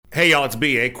Hey y'all, it's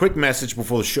B.A. Quick message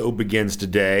before the show begins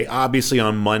today. Obviously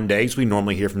on Mondays, we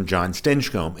normally hear from John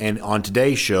Stinchcomb. And on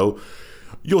today's show,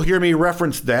 you'll hear me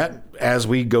reference that as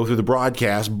we go through the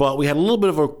broadcast. But we had a little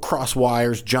bit of a cross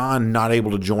wires. John not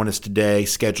able to join us today,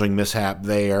 scheduling mishap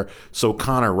there. So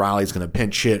Connor Riley's going to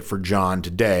pinch hit for John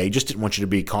today. Just didn't want you to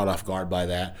be caught off guard by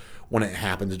that when it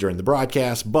happens during the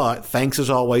broadcast. But thanks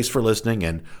as always for listening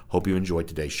and hope you enjoyed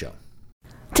today's show.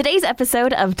 Today's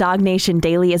episode of Dog Nation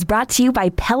Daily is brought to you by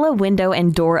Pella Window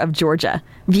and Door of Georgia,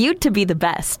 viewed to be the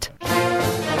best.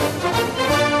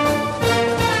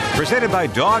 Presented by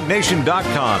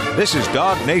DogNation.com. This is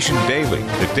Dog Nation Daily,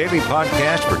 the daily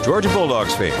podcast for Georgia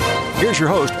Bulldogs fans. Here's your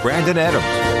host, Brandon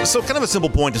Adams. So kind of a simple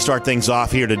point to start things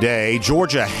off here today.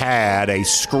 Georgia had a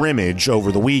scrimmage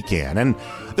over the weekend, and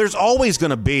there's always going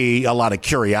to be a lot of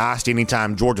curiosity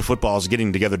anytime Georgia football is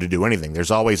getting together to do anything.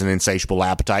 There's always an insatiable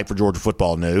appetite for Georgia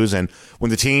football news, and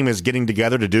when the team is getting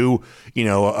together to do,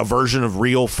 a version of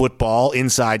real football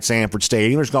inside Sanford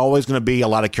Stadium, there's always going to be a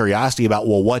lot of curiosity about,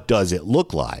 well, what does it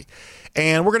look like?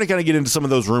 And we're going to kind of get into some of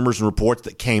those rumors and reports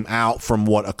that came out from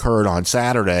what occurred on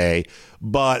Saturday.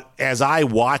 But as I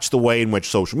watched the way in which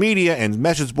social media and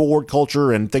message board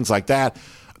culture and things like that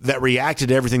reacted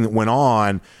to everything that went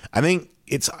on, I think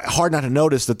it's hard not to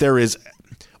notice that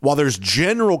while there's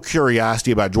general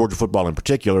curiosity about Georgia football in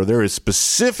particular, there is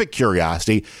specific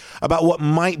curiosity about what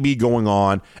might be going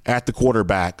on at the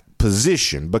quarterback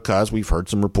position, because we've heard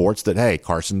some reports that, hey,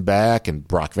 Carson Beck and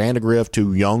Brock Vandagriff,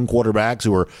 two young quarterbacks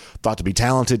who are thought to be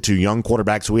talented, two young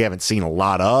quarterbacks who we haven't seen a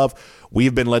lot of,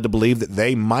 we've been led to believe that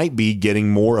they might be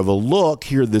getting more of a look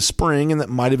here this spring, and that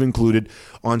might have included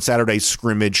on Saturday's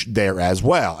scrimmage there as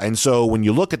well. And so when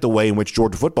you look at the way in which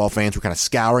Georgia football fans were kind of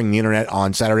scouring the internet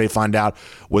on Saturday to find out,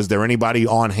 was there anybody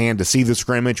on hand to see the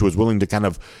scrimmage who was willing to kind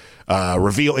of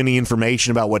reveal any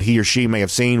information about what he or she may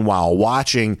have seen while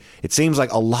watching, it seems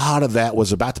like a lot of that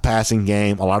was about the passing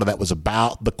game. A lot of that was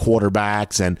about the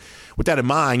quarterbacks. And with that in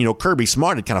mind, Kirby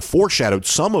Smart had kind of foreshadowed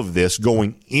some of this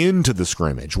going into the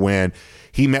scrimmage when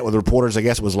he met with reporters. I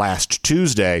guess it was last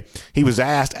Tuesday. He was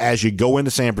asked, as you go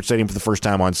into Sanford Stadium for the first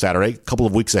time on Saturday, a couple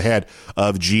of weeks ahead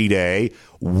of G-Day,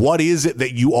 what is it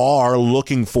that you are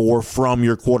looking for from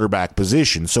your quarterback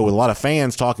position? So with a lot of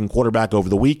fans talking quarterback over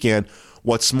the weekend,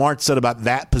 what Smart said about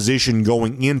that position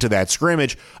going into that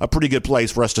scrimmage, a pretty good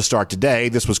place for us to start today.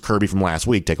 This was Kirby from last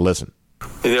week. Take a listen.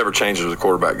 It never changes with the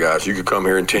quarterback, guys. You could come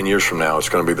here in 10 years from now, it's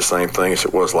going to be the same thing as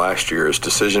it was last year. It's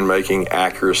decision-making,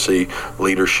 accuracy,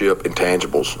 leadership,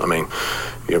 intangibles. I mean,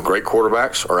 great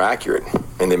quarterbacks are accurate,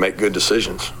 and they make good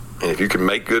decisions. And if you can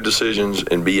make good decisions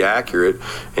and be accurate,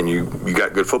 and you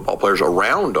got good football players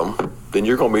around them, then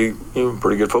you're going to be a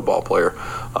pretty good football player.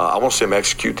 I want to see them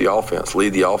execute the offense,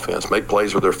 lead the offense, make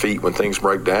plays with their feet when things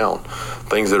break down,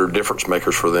 things that are difference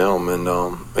makers for them,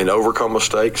 and overcome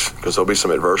mistakes, because there'll be some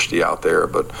adversity out there.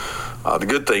 But the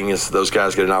good thing is those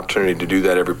guys get an opportunity to do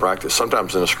that every practice.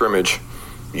 Sometimes in a scrimmage,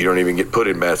 you don't even get put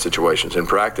in bad situations. In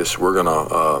practice, we're going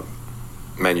to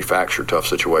manufacture tough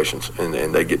situations, and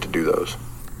they get to do those.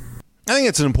 I think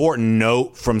it's an important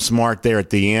note from Smart there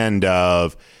at the end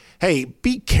of, hey,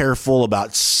 be careful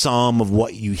about some of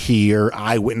what you hear.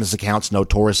 Eyewitness accounts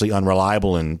notoriously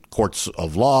unreliable in courts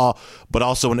of law, but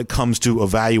also when it comes to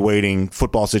evaluating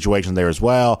football situations there as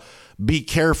well. Be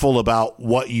careful about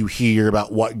what you hear,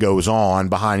 about what goes on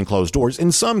behind closed doors.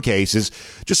 In some cases,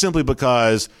 just simply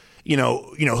because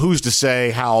who's to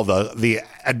say how the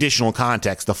additional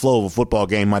context, the flow of a football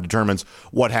game might determine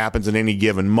what happens at any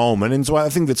given moment. And so I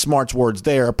think that Smart's words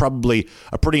there are probably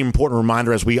a pretty important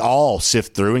reminder as we all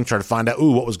sift through and try to find out,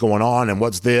 what was going on and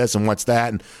what's this and what's that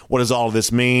and what does all of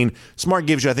this mean. Smart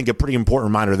gives you, I think, a pretty important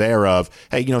reminder there of,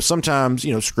 hey, sometimes,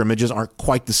 scrimmages aren't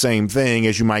quite the same thing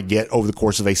as you might get over the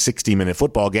course of a 60-minute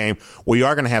football game where you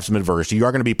are going to have some adversity. You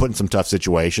are going to be put in some tough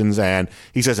situations. And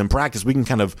he says in practice, we can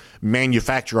kind of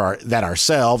manufacture that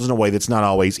ourselves in a way that's not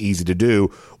always easy to do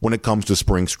when it comes to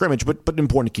spring scrimmage, but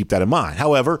important to keep that in mind.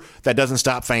 However, that doesn't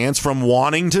stop fans from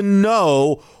wanting to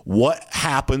know what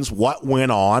happens, what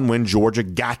went on when Georgia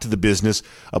got to the business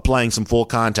of playing some full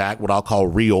contact, what I'll call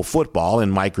real football.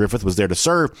 And Mike Griffith was there to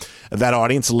serve that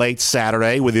audience late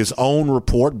Saturday with his own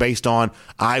report based on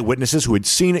eyewitnesses who had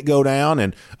seen it go down,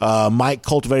 and Mike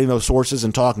cultivating those sources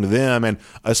and talking to them. And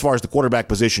as far as the quarterback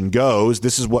position goes,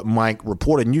 this is what Mike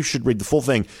reported. And you should read the full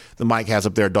thing that Mike has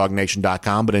up there at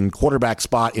DogNation.com, but in quarterback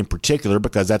spot in particular,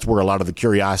 because that's where a lot of the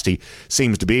curiosity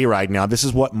seems to be right now, this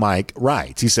is what Mike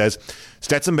writes. He says,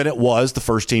 Stetson Bennett was the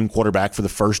first-team quarterback for the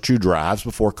first two drives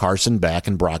before Carson Beck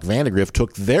and Brock Vandagriff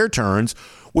took their turns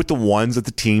with the ones at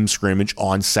the team scrimmage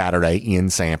on Saturday in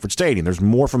Sanford Stadium. There's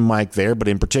more from Mike there, but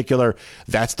in particular,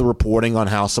 that's the reporting on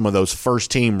how some of those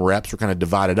first-team reps were kind of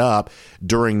divided up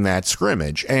during that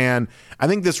scrimmage. And I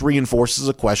think this reinforces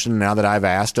a question now that I've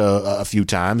asked a few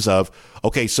times of,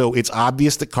 okay, so it's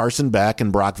obvious that Carson Beck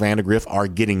and Brock Vandagriff are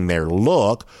getting their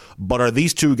look, but are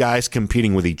these two guys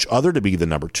competing with each other to be the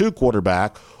number 2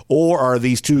 quarterback, or are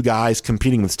these two guys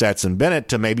competing with Stetson Bennett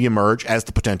to maybe emerge as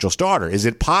the potential starter? Is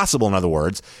it possible, in other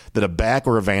words, that a Beck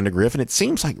or a Vandagriff, and it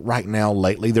seems like right now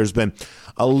lately there's been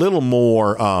a little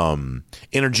more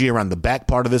energy around the Beck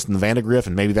part of this than the Vandagriff,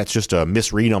 and maybe that's just a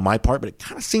misread on my part, but it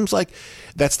kind of seems like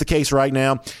that's the case right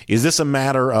now. Is this a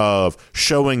matter of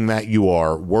showing that you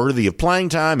are worthy of playing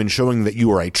time and showing that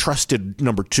you are a trusted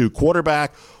number 2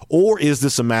 quarterback? Or is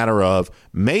this a matter of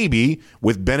maybe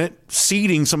with Bennett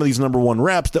ceding some of these number 1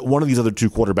 reps that one of these other 2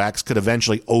 quarterbacks could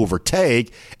eventually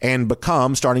overtake and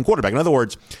become starting quarterback? In other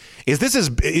words, is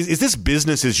this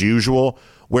business as usual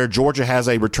where Georgia has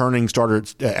a returning starter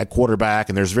at quarterback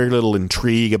and there's very little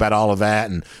intrigue about all of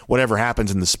that, and whatever happens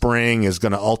in the spring is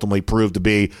going to ultimately prove to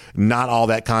be not all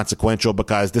that consequential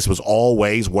because this was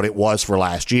always what it was for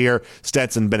last year,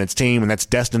 Stetson Bennett's team, and that's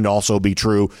destined to also be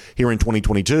true here in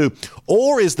 2022?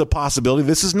 Or is the possibility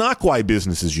this is not quite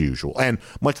business as usual, and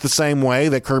much the same way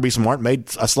that Kirby Smart made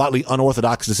a slightly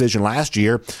unorthodox decision last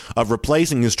year of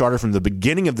replacing his starter from the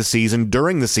beginning of the season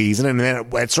during the season, and then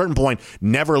at a certain point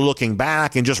never looking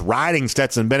back and just riding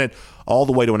Stetson Bennett all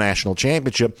the way to a national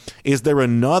championship? Is there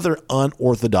another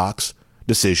unorthodox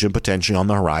decision potentially on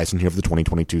the horizon here for the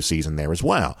 2022 season there as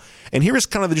well? And here is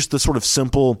kind of just the sort of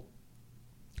simple,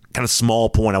 kind of small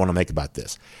point I want to make about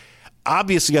this.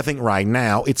 Obviously, I think right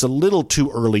now it's a little too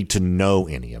early to know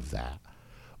any of that.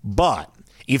 But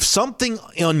if something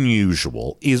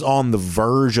unusual is on the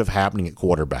verge of happening at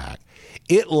quarterback,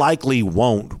 it likely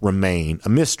won't remain a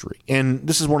mystery. And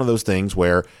this is one of those things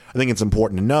where I think it's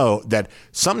important to know that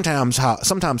sometimes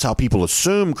how people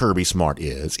assume Kirby Smart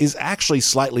is actually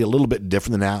slightly a little bit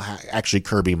different than how actually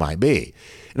Kirby might be.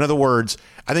 In other words,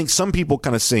 I think some people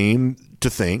kind of seem to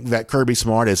think that Kirby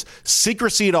Smart is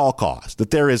secrecy at all costs,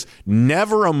 that there is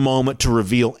never a moment to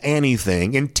reveal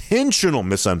anything, intentional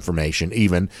misinformation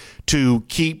even, to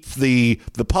keep the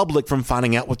public from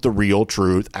finding out what the real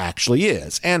truth actually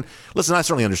is. And listen, I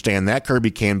certainly understand that.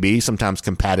 Kirby can be sometimes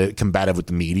combative with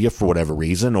the media for whatever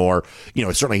reason, or,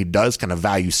 certainly he does kind of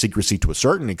value secrecy to a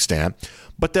certain extent.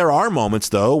 But there are moments,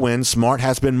 though, when Smart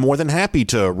has been more than happy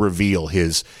to reveal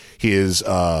his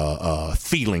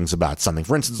feelings about something.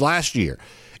 For instance, last year,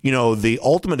 the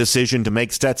ultimate decision to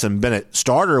make Stetson Bennett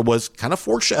starter was kind of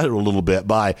foreshadowed a little bit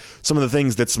by some of the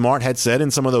things that Smart had said in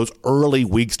some of those early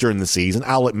weeks during the season.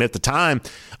 I'll admit at the time,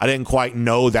 I didn't quite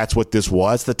know that's what this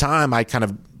was. At the time, I kind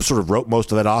of sort of wrote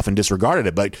most of that off and disregarded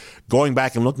it. But going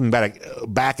back and looking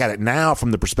back at it now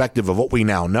from the perspective of what we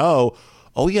now know,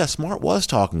 oh, yeah, Smart was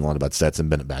talking a lot about Stetson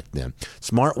Bennett back then.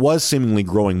 Smart was seemingly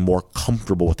growing more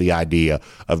comfortable with the idea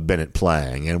of Bennett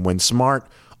playing. And when Smart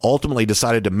ultimately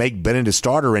decided to make Bennett his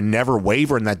starter and never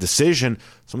waver in that decision,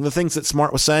 some of the things that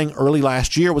Smart was saying early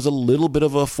last year was a little bit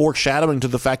of a foreshadowing to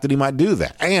the fact that he might do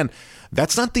that. And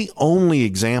that's not the only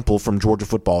example from Georgia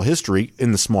football history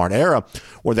in the Smart era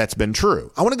where that's been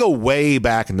true. I want to go way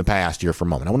back in the past here for a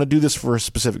moment. I want to do this for a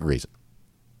specific reason.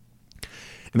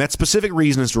 And that specific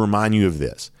reason is to remind you of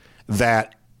this,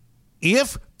 that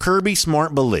if Kirby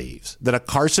Smart believes that a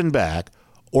Carson Beck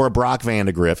or a Brock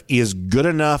Vandagriff is good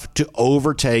enough to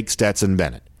overtake Stetson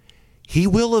Bennett, he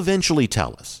will eventually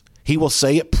tell us. He will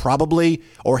say it probably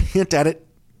or hint at it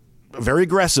very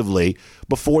aggressively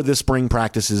before this spring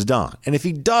practice is done. And if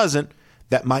he doesn't,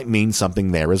 that might mean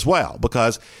something there as well.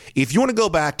 Because if you want to go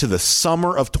back to the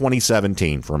summer of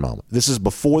 2017 for a moment, this is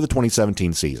before the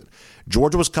 2017 season.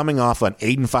 Georgia was coming off an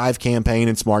 8-5 campaign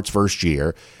in Smart's first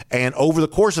year, and over the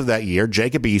course of that year,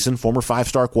 Jacob Eason, former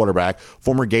 5-star quarterback,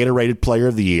 former Gator-rated player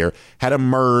of the year, had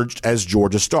emerged as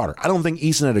Georgia's starter. I don't think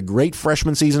Eason had a great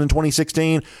freshman season in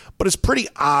 2016, but it's pretty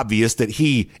obvious that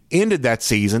he ended that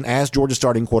season as Georgia's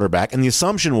starting quarterback, and the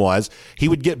assumption was he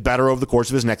would get better over the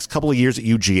course of his next couple of years at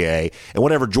UGA, and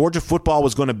whatever Georgia football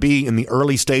was going to be in the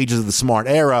early stages of the Smart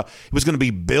era, it was going to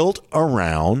be built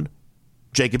around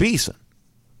Jacob Eason.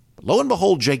 Lo and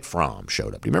behold, Jake Fromm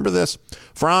showed up. Do you remember this?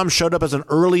 Fromm showed up as an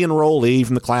early enrollee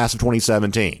from the class of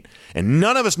 2017. And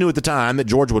none of us knew at the time that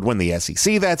Georgia would win the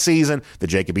SEC that season, that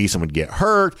Jacob Eason would get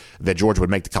hurt, that Georgia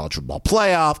would make the college football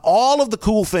playoff. All of the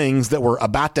cool things that were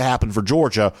about to happen for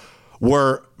Georgia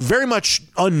were very much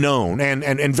unknown,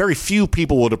 and very few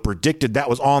people would have predicted that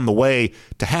was on the way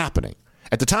to happening.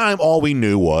 At the time, all we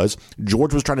knew was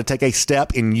Georgia was trying to take a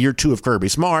step in year 2 of Kirby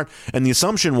Smart, and the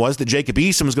assumption was that Jacob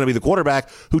Eason was going to be the quarterback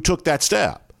who took that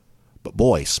step. But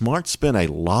boy, Smart spent a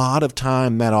lot of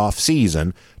time that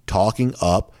offseason talking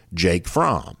up Jake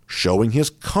Fromm, showing his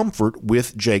comfort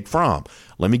with Jake Fromm.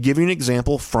 Let me give you an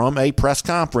example from a press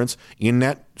conference in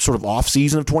that sort of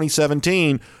offseason of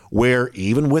 2017, where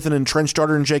even with an entrenched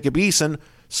starter in Jacob Eason,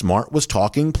 Smart was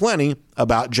talking plenty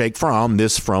about Jake Fromm,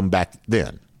 this from back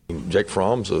then. Jake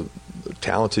Fromm's a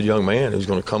talented young man who's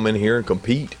going to come in here and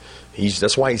compete.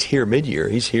 That's why he's here mid-year.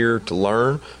 He's here to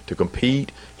learn, to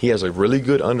compete. He has a really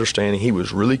good understanding. He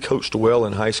was really coached well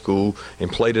in high school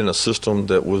and played in a system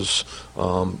that was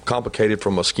complicated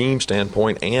from a scheme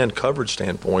standpoint and coverage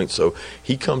standpoint. So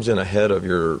he comes in ahead of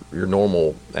your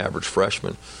normal average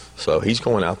freshman. So he's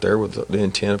going out there with the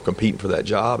intent of competing for that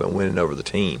job and winning over the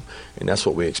team. And that's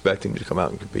what we expect him to come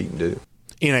out and compete and do.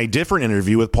 In a different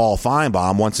interview with Paul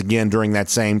Feinbaum, once again during that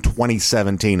same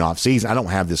 2017 offseason, I don't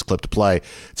have this clip to play.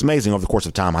 It's amazing over the course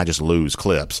of time I just lose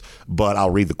clips, but I'll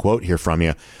read the quote here from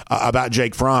you. About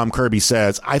Jake Fromm, Kirby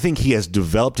says, I think he has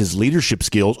developed his leadership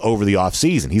skills over the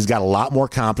offseason. He's got a lot more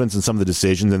confidence in some of the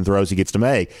decisions and throws he gets to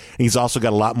make. And he's also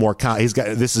got a lot more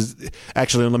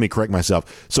let me correct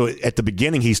myself. So at the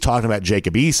beginning, he's talking about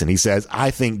Jacob Eason. He says, I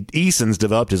think Eason's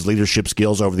developed his leadership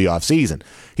skills over the offseason.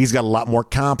 He's got a lot more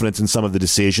confidence in some of the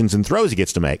decisions and throws he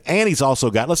gets to make. And he's also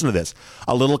got, listen to this,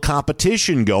 a little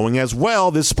competition going as well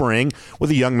this spring with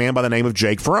a young man by the name of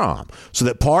Jake Fromm. So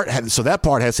that part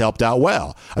has helped out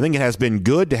well. I think it has been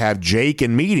good to have Jake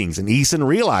in meetings, and Eason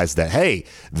realized that, hey,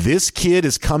 this kid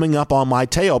is coming up on my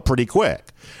tail pretty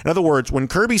quick. In other words, when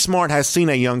Kirby Smart has seen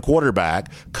a young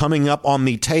quarterback coming up on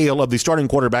the tail of the starting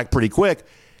quarterback pretty quick,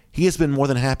 he has been more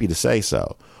than happy to say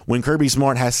so. When Kirby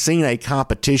Smart has seen a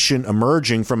competition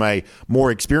emerging from a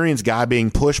more experienced guy being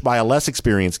pushed by a less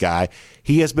experienced guy,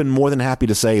 he has been more than happy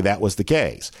to say that was the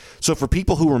case. So for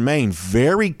people who remain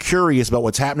very curious about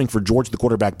what's happening for Georgia, the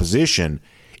quarterback position,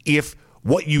 if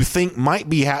what you think might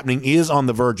be happening is on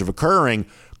the verge of occurring,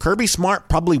 Kirby Smart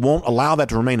probably won't allow that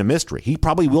to remain a mystery. He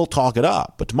probably will talk it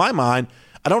up. But to my mind,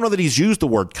 I don't know that he's used the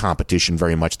word competition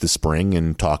very much this spring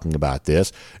in talking about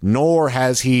this, nor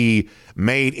has he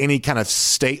made any kind of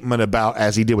statement about,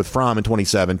 as he did with Fromm in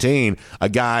 2017, a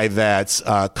guy that's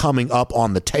coming up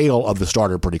on the tail of the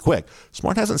starter pretty quick.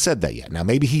 Smart hasn't said that yet. Now,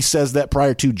 maybe he says that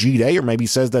prior to G-Day, or maybe he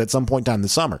says that at some point in time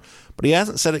this summer, but he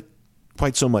hasn't said it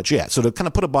quite so much yet. So to kind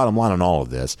of put a bottom line on all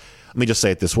of this, let me just say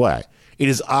it this way. It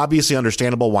is obviously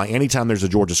understandable why anytime there's a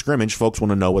Georgia scrimmage, folks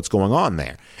want to know what's going on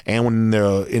there. And when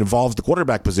it involves the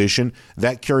quarterback position,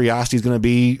 that curiosity is going to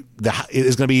be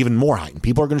even more heightened.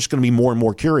 People are just going to be more and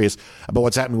more curious about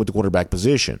what's happening with the quarterback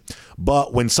position.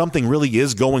 But when something really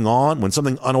is going on, when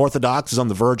something unorthodox is on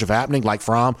the verge of happening, like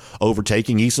Fromm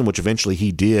overtaking Eason, which eventually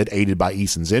he did, aided by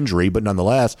Eason's injury, but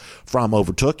nonetheless, Fromm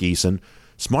overtook Eason,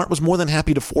 Smart was more than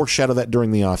happy to foreshadow that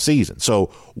during the offseason. So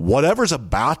whatever's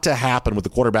about to happen with the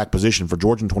quarterback position for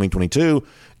Georgia in 2022,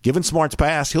 given Smart's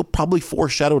past, he'll probably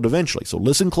foreshadow it eventually. So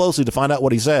listen closely to find out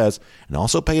what he says, and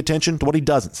also pay attention to what he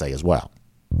doesn't say as well.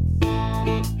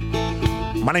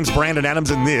 My name's Brandon Adams,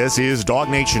 and this is Dog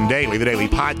Nation Daily, the daily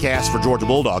podcast for Georgia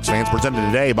Bulldogs fans, presented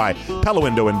today by Pella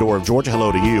Window and Door of Georgia.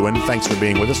 Hello to you, and thanks for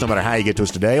being with us, no matter how you get to us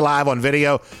today. Live on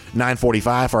video,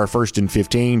 9:45 for our first and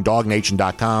 15,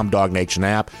 DogNation.com, Dog Nation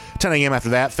app. 10 a.m. after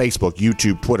that, Facebook,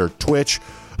 YouTube, Twitter, Twitch.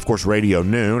 Of course, Radio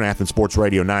Noon, Athens Sports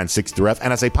Radio 960F,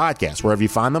 and as a podcast, wherever you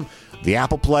find them. The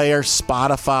Apple Player,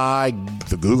 Spotify,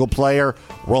 the Google Player,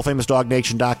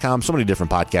 WorldFamousDogNation.com, so many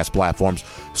different podcast platforms,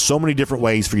 so many different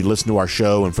ways for you to listen to our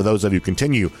show. And for those of you who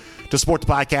continue to support the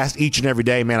podcast each and every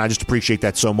day, man, I just appreciate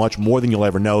that so much, more than you'll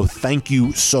ever know. Thank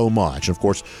you so much. And of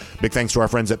course, big thanks to our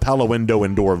friends at Pella Window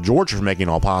and Door of Georgia for making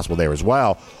it all possible there as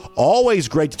well. Always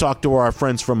great to talk to our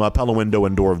friends from Pella Window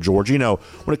and Door of Georgia. You know,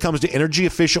 when it comes to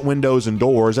energy-efficient windows and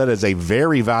doors, that is a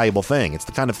very valuable thing. It's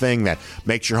the kind of thing that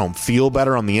makes your home feel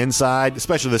better on the inside,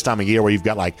 especially this time of year where you've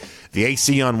got like the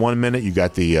AC on one minute, you've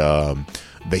got the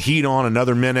heat on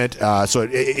another minute. So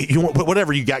you want,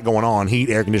 whatever you got going on, heat,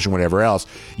 air conditioning, whatever else,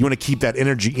 you want to keep that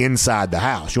energy inside the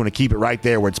house. You want to keep it right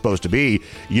there where it's supposed to be.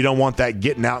 You don't want that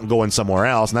getting out and going somewhere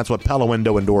else. And that's what Pella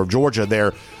Window and Door of Georgia,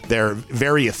 their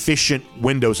very efficient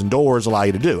windows and doors allow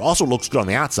you to do. Also looks good on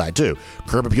the outside too.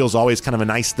 Curb appeal is always kind of a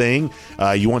nice thing.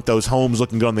 You want those homes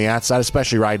looking good on the outside,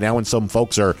 especially right now when some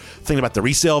folks are thinking about the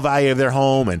resale value of their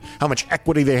home and how much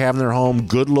equity they have in their home.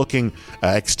 Good looking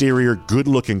exterior, good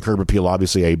looking curb appeal obviously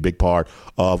obviously a big part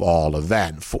of all of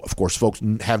that. And of course, folks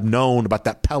have known about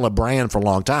that Pella brand for a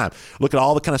long time. Look at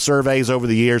all the kind of surveys over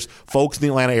the years. Folks in the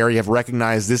Atlanta area have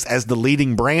recognized this as the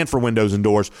leading brand for windows and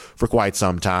doors for quite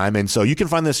some time. And so you can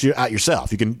find this out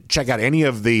yourself. You can check out any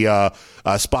of the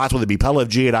spots, whether it be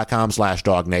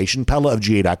PellaofGA.com/DogNation,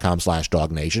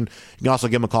 PellaofGA.com/DogNation. You can also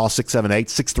give them a call,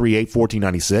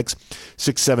 678-638-1496,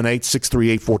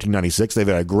 678-638-1496. They've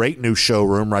got a great new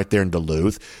showroom right there in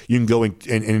Duluth. You can go and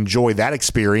enjoy that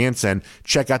experience and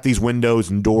check out these windows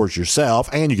and doors yourself,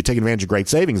 and you can take advantage of great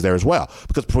savings there as well,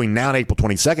 because between now and April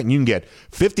 22nd, you can get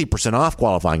 50% off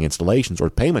qualifying installations or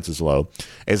payments as low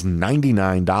as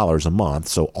 $99 a month.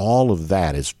 So all of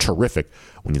that is terrific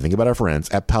when you think about our friends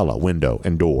at Pella Window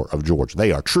and Door of Georgia.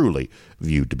 They are truly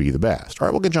viewed to be the best. All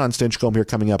right, we'll get John Stinchcomb here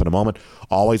coming up in a moment.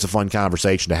 Always a fun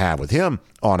conversation to have with him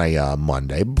on a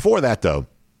Monday. Before that, though,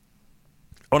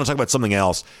 I want to talk about something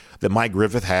else that Mike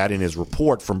Griffith had in his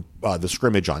report from the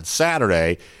scrimmage on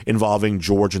Saturday involving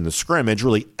Georgia in the scrimmage,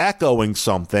 really echoing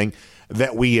something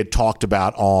that we had talked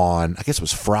about on, I guess it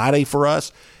was Friday for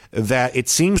us, that it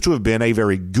seems to have been a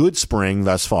very good spring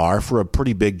thus far for a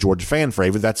pretty big Georgia fan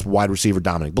favorite. That's wide receiver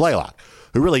Dominic Blaylock,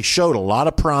 who really showed a lot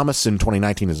of promise in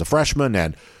 2019 as a freshman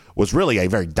and was really a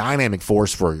very dynamic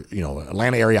force for,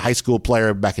 Atlanta area high school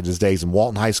player back in his days in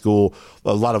Walton High School.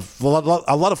 A lot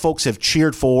of folks have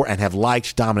cheered for and have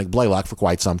liked Dominic Blaylock for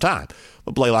quite some time.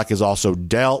 But Blaylock has also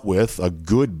dealt with a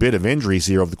good bit of injuries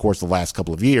here over the course of the last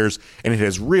couple of years, and it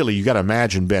has really, you got to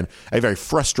imagine, been a very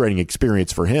frustrating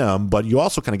experience for him. But you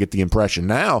also kind of get the impression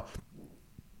now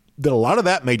that a lot of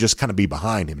that may just kind of be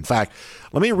behind him. In fact,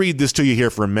 let me read this to you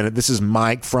here for a minute. This is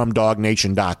Mike from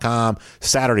DogNation.com,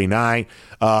 Saturday night.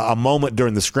 A moment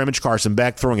during the scrimmage, Carson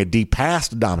Beck throwing a deep pass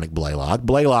to Dominic Blaylock.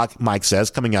 Blaylock, Mike says,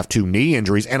 coming off 2 knee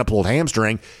injuries and a pulled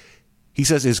hamstring, he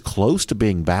says is close to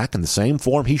being back in the same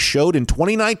form he showed in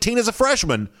 2019 as a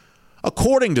freshman,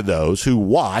 according to those who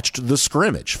watched the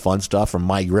scrimmage. Fun stuff from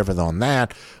Mike Griffith on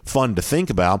that. Fun to think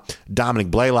about.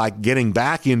 Dominic Blaylock getting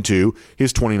back into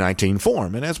his 2019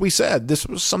 form. And as we said, this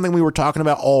was something we were talking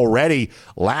about already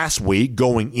last week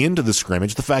going into the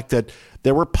scrimmage, the fact that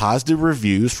there were positive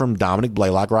reviews from Dominic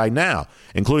Blaylock right now,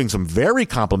 including some very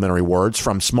complimentary words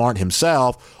from Smart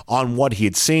himself on what he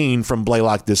had seen from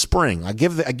Blaylock this spring. I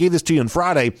gave this to you on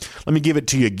Friday. Let me give it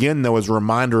to you again, though, as a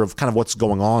reminder of kind of what's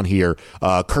going on here.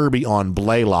 Kirby on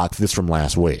Blaylock, this from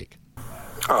last week.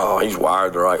 Oh, he's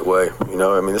wired the right way.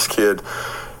 This kid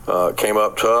came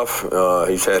up tough.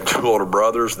 He's had 2 older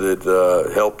brothers that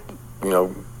helped,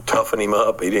 toughen him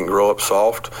up. He didn't grow up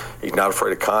soft. He's not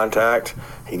afraid of contact.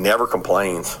 He never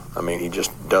complains. He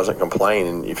just doesn't complain.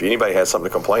 And if anybody has something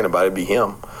to complain about, it'd be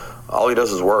him. All he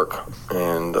does is work.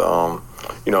 And,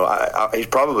 he's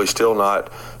probably still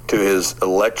not to his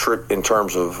electric in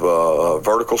terms of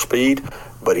vertical speed,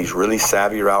 but he's really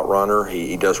savvy route runner.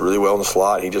 He does really well in the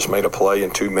slot. He just made a play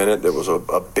in 2 minutes. That was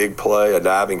a big play, a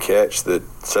diving catch that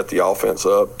set the offense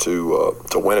up to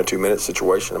win a 2-minute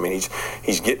situation.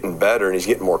 He's getting better and he's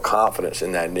getting more confidence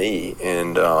in that knee.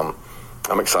 And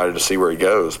I'm excited to see where he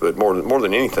goes. But more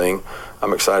than anything,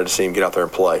 I'm excited to see him get out there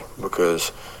and play,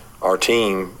 because our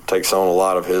team takes on a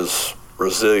lot of his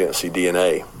resiliency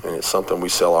DNA, and it's something we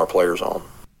sell our players on.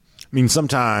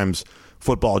 Sometimes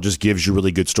football just gives you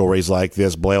really good stories like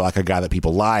this. Blaylock, a guy that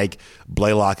people like.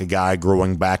 Blaylock, a guy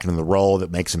growing back into the role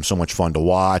that makes him so much fun to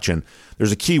watch. And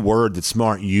there's a key word that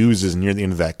Smart uses near the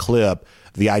end of that clip,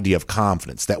 the idea of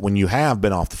confidence, that when you have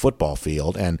been off the football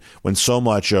field and when so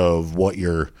much of what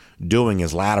you're doing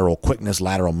is lateral quickness,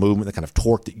 lateral movement, the kind of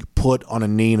torque that you put on a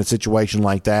knee in a situation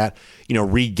like that,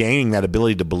 regaining that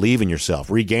ability to believe in yourself,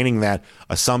 regaining that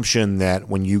assumption that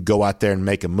when you go out there and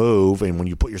make a move and when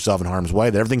you put yourself in harm's way,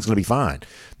 that everything's going to be fine,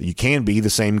 that you can be the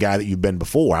same guy that you've been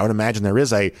before. I would imagine there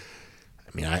is I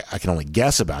can only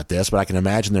guess about this, but I can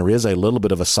imagine there is a little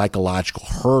bit of a psychological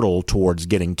hurdle towards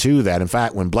getting to that. In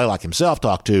fact, when Blaylock himself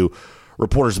talked to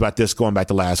reporters about this going back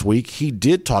to last week, he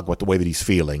did talk about the way that he's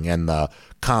feeling and the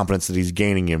confidence that he's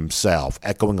gaining himself,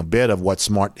 echoing a bit of what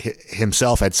Smart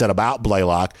himself had said about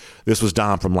Blaylock. This was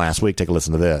Dom from last week. Take a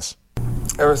listen to this.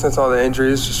 Ever since all the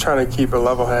injuries, just trying to keep a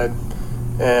level head.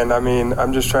 And,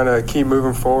 I'm just trying to keep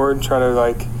moving forward, trying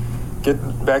to,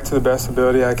 get back to the best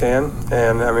ability I can.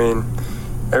 And,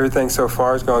 everything so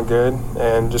far is going good,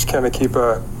 and just kind of keep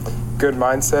a good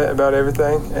mindset about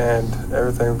everything, and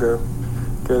everything will go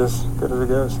good as it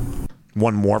goes.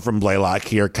 One more from Blaylock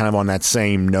here, kind of on that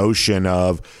same notion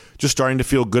of just starting to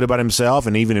feel good about himself,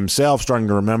 and even himself starting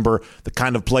to remember the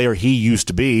kind of player he used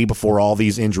to be before all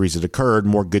these injuries had occurred.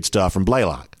 More good stuff from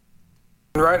Blaylock.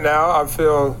 Right now, I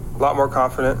feel a lot more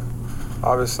confident,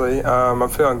 obviously. I'm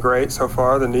feeling great so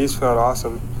far. The knee's feeling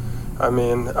awesome. I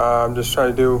mean, I'm just trying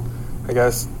to do, I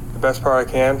guess, the best part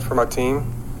I can for my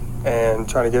team and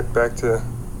trying to get back to,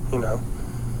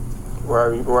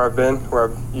 where I've been, where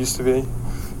I used to be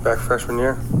back freshman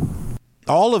year.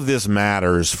 All of this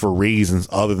matters for reasons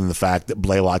other than the fact that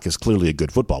Blaylock is clearly a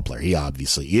good football player. He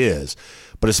obviously is.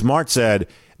 But as Smart said,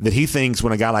 that he thinks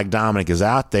when a guy like Dominic is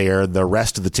out there, the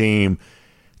rest of the team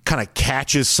kind of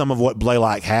catches some of what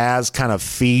Blaylock has, kind of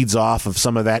feeds off of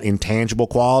some of that intangible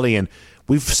quality. And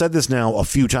we've said this now a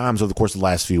few times over the course of the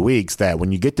last few weeks, that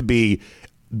when you get to be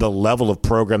the level of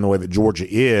program the way that Georgia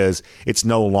is, it's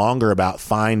no longer about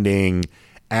finding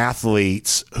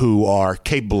athletes who are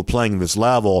capable of playing this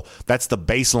level. That's the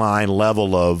baseline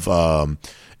level of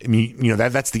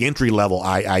that's the entry level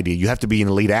idea. You have to be an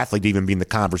elite athlete to even be in the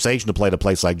conversation to play at a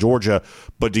place like Georgia,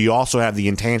 but do you also have the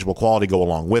intangible quality go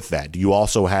along with that? Do you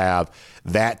also have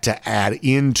that to add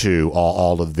into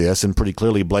all of this? And pretty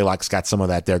clearly Blaylock's got some of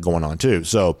that there going on too.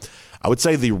 So I would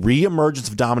say the reemergence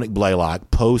of Dominic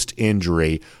Blaylock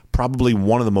post-injury, probably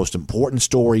one of the most important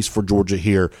stories for Georgia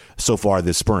here so far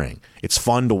this spring. It's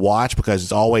fun to watch because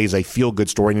it's always a feel-good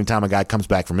story anytime a guy comes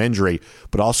back from injury,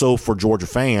 but also for Georgia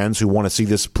fans who want to see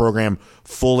this program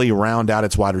fully round out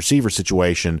its wide receiver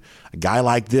situation. A guy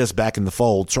like this back in the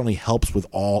fold certainly helps with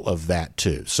all of that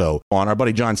too. So on our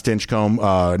buddy John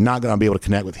Stinchcomb, not going to be able to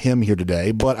connect with him here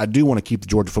today, but I do want to keep the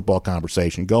Georgia football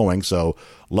conversation going. So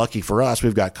lucky for us,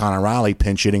 we've got Connor Riley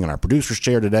pinch hitting in our producer's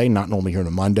chair today, not normally here on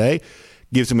a Monday.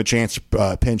 Gives him a chance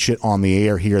to pinch hit on the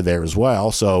air here there as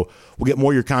well. So we'll get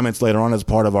more of your comments later on as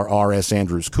part of our R.S.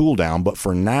 Andrews cool down. But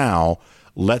for now,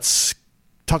 let's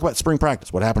talk about spring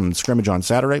practice. What happened in the scrimmage on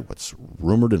Saturday, what's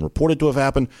rumored and reported to have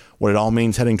happened, what it all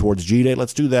means heading towards G-Day.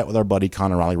 Let's do that with our buddy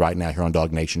Connor Riley right now here on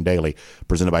Dog Nation Daily,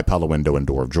 presented by Pella Window and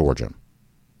Door of Georgia.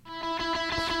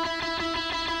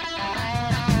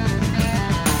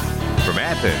 From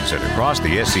Athens and across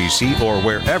the SEC or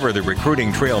wherever the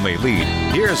recruiting trail may lead,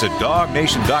 here's a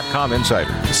DogNation.com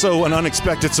insider. So an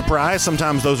unexpected surprise,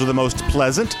 sometimes those are the most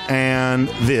pleasant, and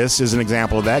this is an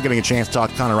example of that. Getting a chance to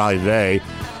talk to Connor Riley today,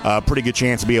 pretty good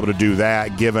chance to be able to do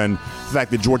that given the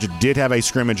fact that Georgia did have a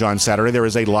scrimmage on Saturday. There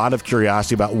is a lot of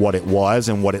curiosity about what it was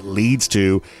and what it leads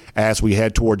to as we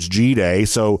head towards G-Day.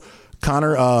 So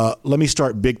Connor, let me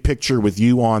start big picture with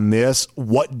you on this.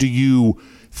 What do you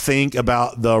think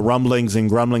about the rumblings and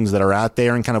grumblings that are out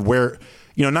there and kind of where,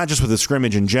 not just with the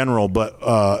scrimmage in general, but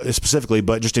specifically,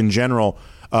 but just in general,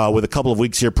 with a couple of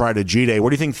weeks here prior to G-Day, where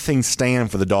do you think things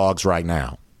stand for the Dogs right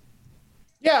now?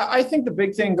 Yeah, I think the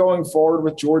big thing going forward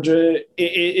with Georgia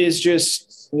is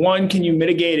just, one, can you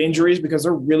mitigate injuries? Because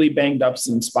they're really banged up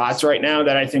in spots right now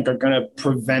that I think are going to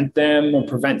prevent them or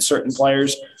prevent certain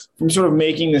players from sort of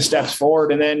making the steps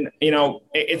forward. And then,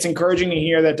 it's encouraging to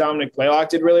hear that Dominic Blaylock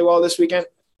did really well this weekend.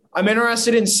 I'm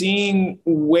interested in seeing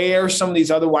where some of these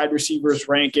other wide receivers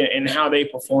rank and how they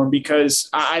perform, because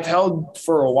I've held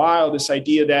for a while this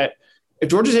idea that if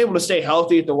Georgia's able to stay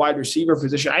healthy at the wide receiver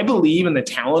position, I believe in the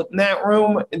talent in that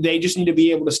room. They just need to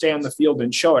be able to stay on the field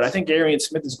and show it. I think Arian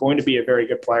Smith is going to be a very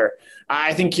good player.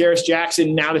 I think Kearis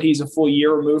Jackson, now that he's a full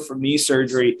year removed from knee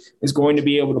surgery, is going to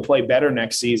be able to play better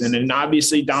next season. And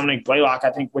obviously Dominic Blaylock,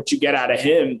 I think what you get out of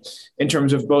him in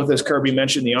terms of both, as Kirby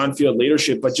mentioned, the on-field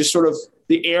leadership, but just sort of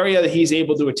the area that he's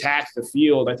able to attack the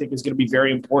field, I think is going to be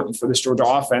very important for this Georgia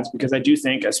offense, because I do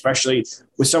think, especially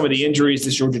with some of the injuries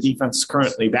this Georgia defense is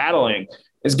currently battling,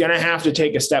 is going to have to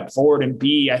take a step forward and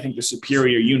be, I think, the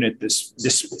superior unit this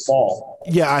fall.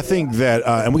 Yeah, I think that,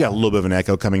 and we got a little bit of an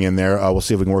echo coming in there. We'll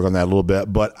see if we can work on that a little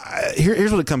bit. But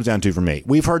here's what it comes down to for me.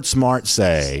 We've heard Smart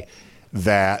say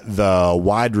that the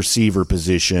wide receiver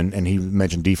position, and he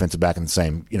mentioned defensive back in the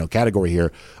same category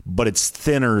here, but it's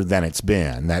thinner than it's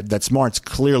been. That Smart's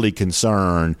clearly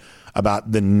concerned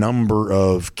about the number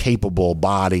of capable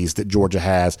bodies that Georgia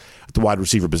has at the wide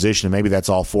receiver position, and maybe that's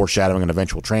all foreshadowing an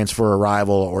eventual transfer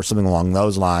arrival or something along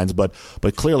those lines. But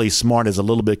clearly, Smart is a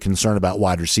little bit concerned about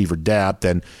wide receiver depth,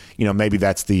 and maybe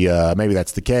that's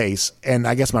the case. And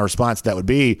I guess my response to that would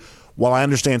be, while I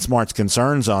understand Smart's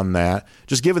concerns on that,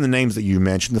 just given the names that you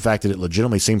mentioned, the fact that it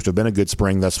legitimately seems to have been a good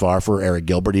spring thus far for Eric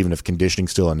Gilbert, even if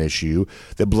conditioning's still an issue,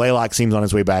 that Blaylock seems on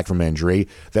his way back from injury,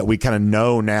 that we kind of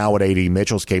know now what A.D.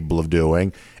 Mitchell's capable of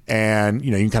doing, and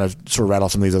you can kind of sort of rattle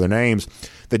some of these other names,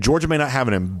 that Georgia may not have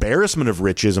an embarrassment of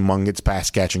riches among its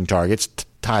pass-catching targets,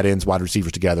 tight ends, wide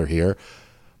receivers together here,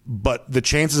 but the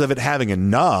chances of it having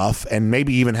enough, and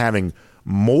maybe even having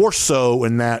more so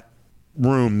in that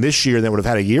room this year than it would have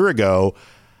had a year ago,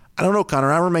 I don't know,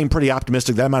 Connor. I remain pretty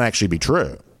optimistic that might actually be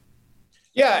true.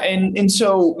 Yeah, and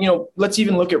so, let's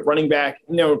even look at running back,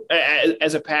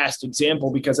 as a past example,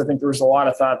 because I think there was a lot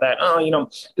of thought that,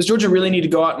 does Georgia really need to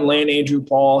go out and land Andrew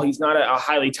Paul? He's not a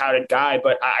highly touted guy,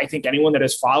 but I think anyone that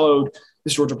has followed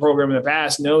this Georgia program in the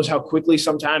past knows how quickly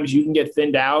sometimes you can get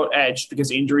thinned out just because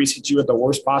injuries hit you at the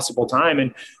worst possible time.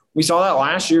 And we saw that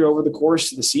last year over the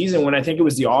course of the season when I think it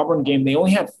was the Auburn game. They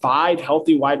only had 5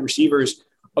 healthy wide receivers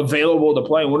available to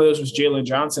play. And one of those was Jalen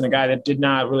Johnson, a guy that did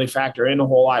not really factor in a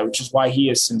whole lot, which is why he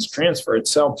has since transferred.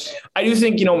 So I do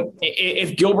think,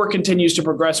 if Gilbert continues to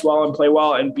progress well and play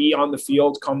well and be on the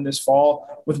field come this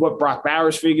fall with what Brock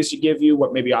Bowers figures to give you,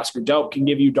 what maybe Oscar Delp can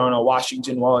give you, Darnell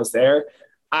Washington while is there,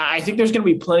 I think there's going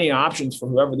to be plenty of options for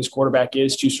whoever this quarterback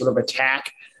is to sort of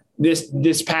attack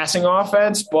this passing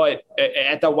offense. But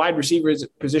at the wide receivers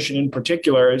position in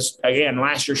particular, as again,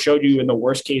 last year showed you in the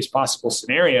worst case possible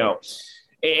scenario,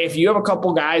 if you have a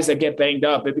couple guys that get banged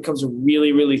up, it becomes a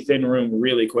really, really thin room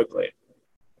really quickly.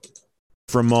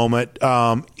 For a moment,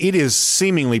 it is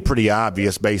seemingly pretty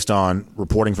obvious based on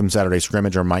reporting from Saturday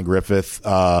scrimmage or Mike Griffith,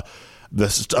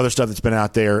 the other stuff that's been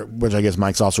out there, which I guess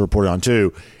Mike's also reported on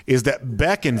too, is that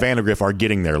Beck and Vandagriff are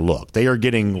getting their look. They are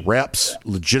getting reps,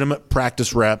 legitimate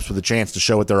practice reps with a chance to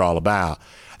show what they're all about.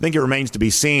 I think it remains to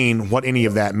be seen what any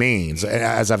of that means.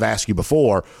 As I've asked you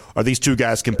before, are these two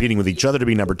guys competing with each other to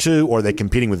be number 2, or are they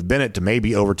competing with Bennett to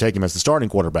maybe overtake him as the starting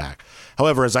quarterback?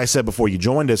 However, as I said before you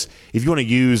joined us, if you want to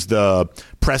use the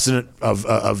precedent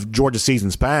of Georgia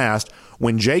seasons past,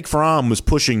 when Jake Fromm was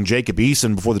pushing Jacob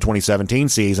Eason before the 2017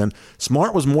 season,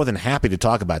 Smart was more than happy to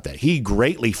talk about that. He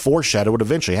greatly foreshadowed what would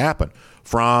eventually happen.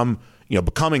 Fromm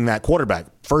becoming that quarterback,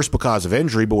 first because of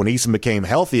injury, but when Eason became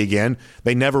healthy again,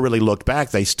 they never really looked back.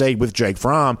 They stayed with Jake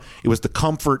Fromm. It was the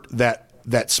comfort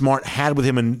that Smart had with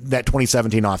him in that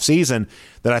 2017 offseason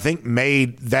that I think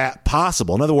made that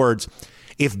possible. In other words,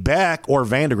 if Beck or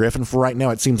Vandagriff, and for right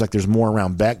now it seems like there's more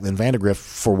around Beck than Vandagriff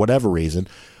for whatever reason,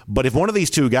 but if one of these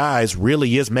two guys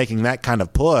really is making that kind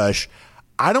of push,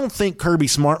 I don't think Kirby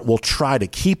Smart will try to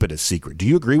keep it a secret. Do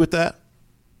you agree with that?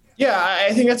 Yeah,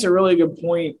 I think that's a really good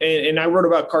point. And I wrote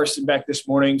about Carson Beck this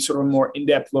morning, sort of a more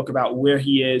in-depth look about where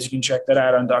he is. You can check that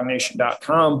out on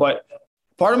DogNation.com. But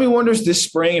part of me wonders this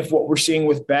spring if what we're seeing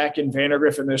with Beck and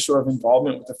Vandagriff and their sort of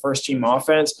involvement with the first-team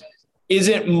offense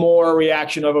isn't more a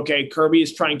reaction of, okay, Kirby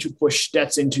is trying to push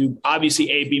Stetson to obviously,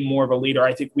 be more of a leader.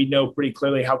 I think we know pretty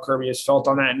clearly how Kirby has felt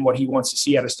on that and what he wants to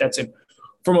see out of Stetson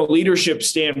from a leadership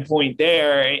standpoint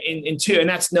there. And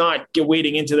that's not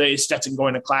wading into the Stetson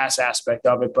going to class aspect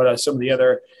of it, but some of the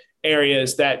other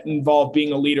areas that involve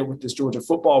being a leader with this Georgia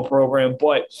football program.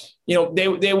 But,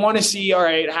 they want to see, all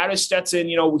right, how does Stetson,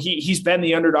 he's been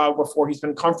the underdog before. He's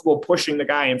been comfortable pushing the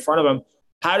guy in front of him.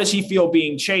 How does he feel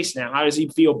being chased now? How does he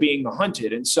feel being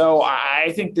hunted? And so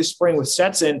I think this spring with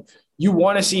Stetson, you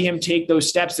want to see him take those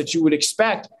steps that you would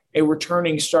expect a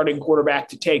returning starting quarterback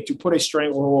to take to put a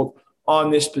stranglehold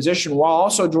on this position, while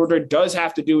also Georgia does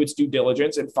have to do its due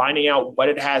diligence and finding out what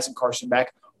it has in Carson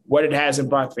Beck, what it has in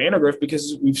Brock Vandagriff,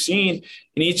 because we've seen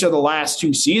in each of the last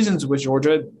 2 seasons with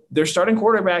Georgia, their starting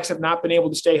quarterbacks have not been able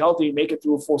to stay healthy and make it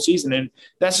through a full season. And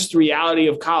that's just the reality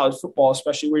of college football,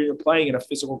 especially where you're playing in a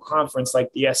physical conference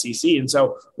like the SEC. And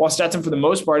so while Stetson, for the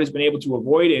most part, has been able to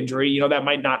avoid injury, that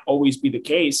might not always be the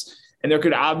case. And there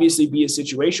could obviously be a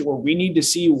situation where we need to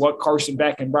see what Carson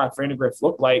Beck and Brock Vandagriff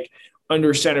look like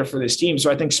under center for this team.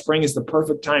 So I think spring is the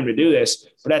perfect time to do this.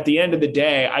 But at the end of the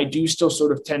day, I do still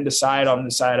sort of tend to side on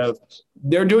the side of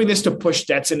they're doing this to push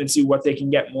Stetson and see what they can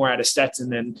get more out of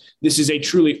Stetson. And this is a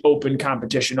truly open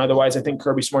competition. Otherwise, I think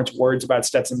Kirby Smart's words about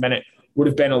Stetson Bennett would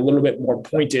have been a little bit more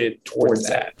pointed towards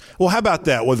that. Well, how about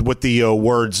that with the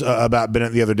words about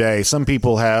Bennett the other day? Some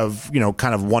people have,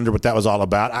 kind of wondered what that was all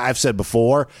about. I've said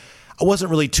before, I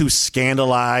wasn't really too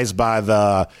scandalized by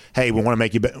the, hey, we want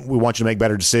you to make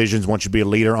better decisions, want you to be a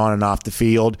leader on and off the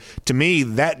field. To me,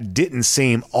 that didn't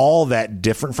seem all that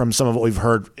different from some of what we've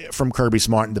heard from Kirby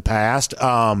Smart in the past.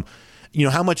 How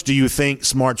much do you think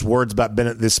Smart's words about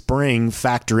Bennett this spring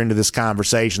factor into this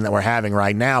conversation that we're having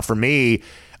right now? For me,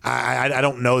 I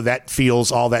don't know that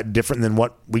feels all that different than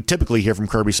what we typically hear from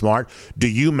Kirby Smart. Do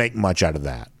you make much out of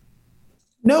that?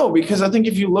 No, because I think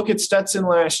if you look at Stetson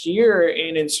last year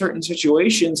and in certain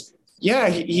situations,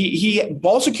 he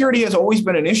ball security has always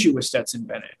been an issue with Stetson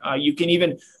Bennett. You can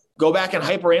even go back and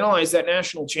hyperanalyze that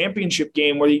national championship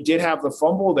game where he did have the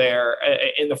fumble there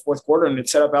in the fourth quarter, and it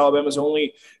set up Alabama's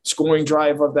only scoring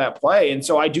drive of that play. And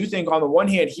so I do think on the one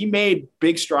hand, he made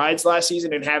big strides last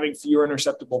season in having fewer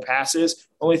interceptable passes,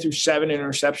 only threw 7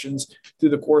 interceptions through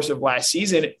the course of last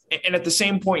season. And at the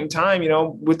same point in time,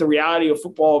 with the reality of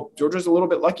football, Georgia's a little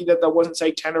bit lucky that wasn't,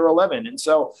 say, 10 or 11. And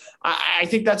so I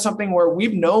think that's something where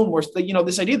we've known where,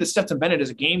 this idea that Stetson Bennett is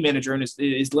a game manager and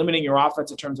is limiting your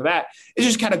offense in terms of that is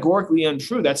just categorically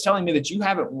untrue. That's telling me that you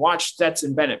haven't watched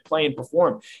Stetson Bennett play and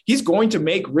perform. He's going to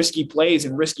make risky plays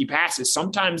and risky passes.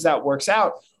 Sometimes that works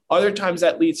out. Other times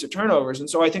that leads to turnovers. And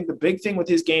so I think the big thing with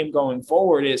his game going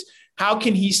forward is how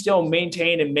can he still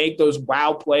maintain and make those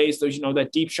wow plays, those,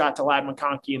 that deep shot to Ladd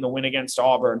McConkey in the win against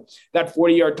Auburn, that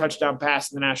 40-yard touchdown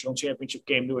pass in the national championship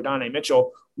game to Adonai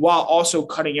Mitchell, while also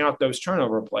cutting out those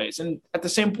turnover plays. And at the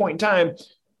same point in time,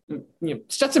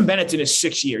 Stetson Bennett's in his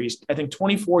 6th year. He's, I think,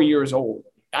 24 years old.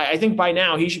 I think by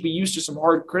now he should be used to some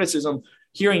hard criticism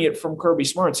hearing it from Kirby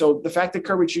Smart. So the fact that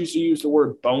Kirby chose to use the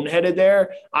word boneheaded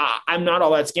there, I'm not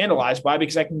all that scandalized by,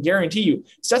 because I can guarantee you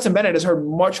Stetson Bennett has heard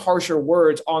much harsher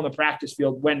words on the practice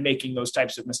field when making those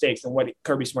types of mistakes than what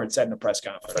Kirby Smart said in a press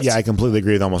conference. Yeah, I completely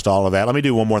agree with almost all of that. Let me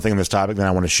do one more thing on this topic, then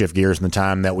I want to shift gears in the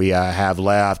time that we have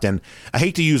left. And I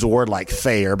hate to use a word like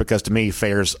fair, because to me,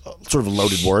 fair is sort of a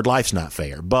loaded word. Life's not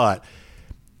fair. But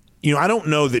I don't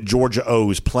know that Georgia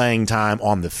owes playing time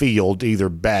on the field, either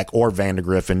Beck or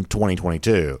Vandagriff in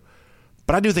 2022.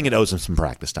 But I do think it owes him some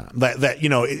practice time.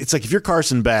 It's like if you're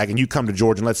Carson Beck and you come to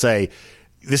Georgia and let's say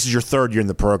this is your 3rd year in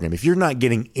the program, if you're not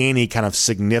getting any kind of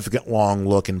significant long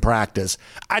look in practice,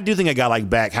 I do think a guy like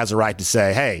Beck has a right to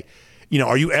say, hey,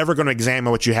 are you ever going to examine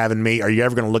what you have in me? Are you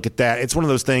ever going to look at that? It's one of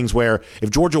those things where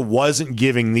if Georgia wasn't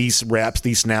giving these reps,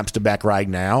 these snaps to Beck right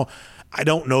now, I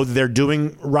don't know that they're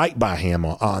doing right by him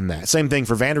on that. Same thing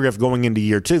for Vandagriff going into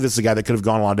year 2. This is a guy that could have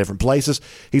gone a lot of different places.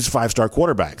 He's a 5-star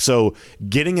quarterback. So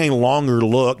getting a longer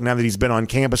look now that he's been on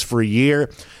campus for a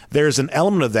year, there's an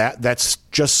element of that that's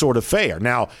just sort of fair.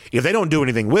 Now, if they don't do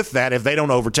anything with that, if they don't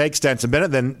overtake Stetson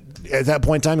Bennett, then at that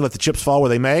point in time, you let the chips fall where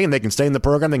they may, and they can stay in the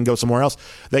program, they can go somewhere else,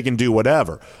 they can do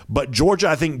whatever. But Georgia,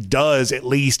 I think, does at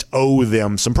least owe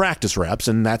them some practice reps,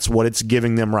 and that's what it's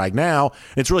giving them right now.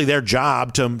 It's really their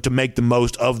job to make the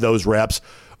most of those reps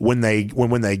when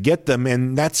they get them,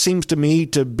 and that seems to me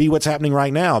to be what's happening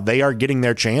right now. They are getting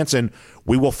their chance, and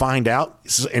we will find out.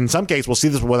 In some case, we'll see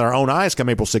this with our own eyes come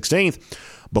April 16th,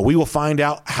 but we will find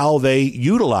out how they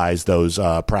utilize those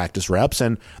practice reps,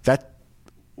 and that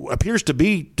appears to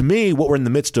be, to me, what we're in the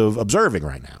midst of observing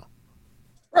right now.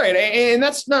 Right, and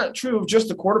that's not true of just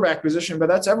the quarterback position, but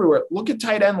that's everywhere. Look at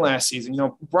tight end last season.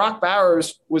 Brock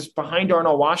Bowers was behind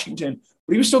Darnell Washington,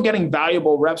 but he was still getting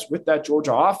valuable reps with that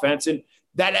Georgia offense, and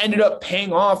that ended up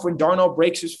paying off when Darnell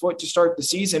breaks his foot to start the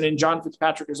season, and John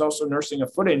Fitzpatrick is also nursing a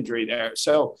foot injury there.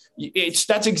 So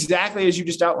that's exactly as you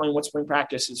just outlined what spring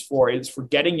practice is for. It's for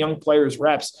getting young players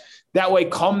reps. That way,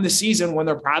 come the season when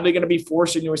they're probably going to be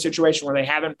forced into a situation where they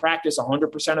haven't practiced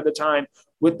 100% of the time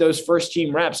with those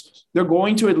first-team reps, they're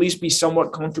going to at least be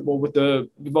somewhat comfortable with the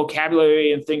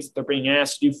vocabulary and things that they're being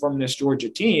asked to do from this Georgia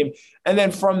team. And then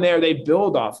from there, they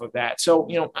build off of that. So,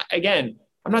 again,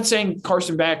 I'm not saying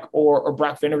Carson Beck or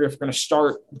Brock Vandagriff are going to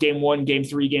start game 1, game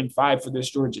 3, game 5 for this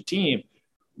Georgia team.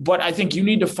 But I think you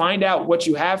need to find out what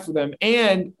you have for them.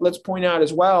 And let's point out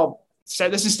as well,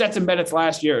 this is Stetson Bennett's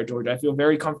last year at Georgia. I feel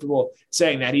very comfortable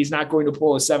saying that. He's not going to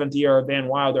pull a 7th year of Van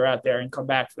Wilder out there and come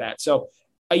back for that. So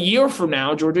a year from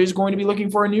now, Georgia is going to be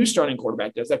looking for a new starting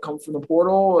quarterback. Does that come from the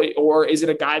portal, or is it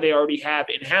a guy they already have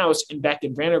in-house in Beck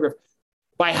and Vandagriff?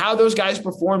 By how those guys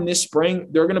perform this spring,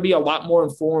 they're going to be a lot more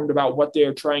informed about what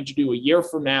they're trying to do a year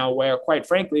from now, where, quite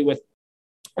frankly,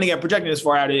 and again, projecting this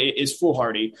far out is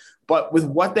foolhardy, but with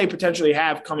what they potentially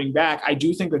have coming back, I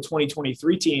do think the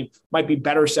 2023 team might be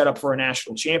better set up for a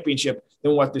national championship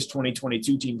than what this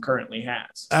 2022 team currently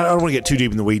has. I don't want to get too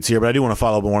deep in the weeds here, but I do want to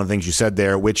follow up on one of the things you said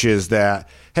there, which is that,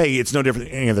 hey, it's no different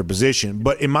than any other position.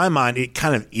 But in my mind, it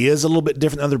kind of is a little bit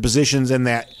different than other positions in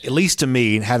that, at least to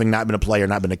me, having not been a player,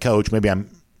 not been a coach, maybe I'm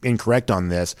incorrect on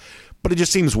this, but it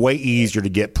just seems way easier to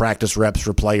get practice reps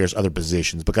for players other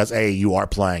positions because, A, you are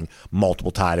playing multiple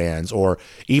tight ends, or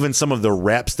even some of the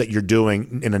reps that you're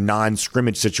doing in a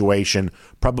non-scrimmage situation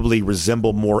probably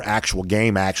resemble more actual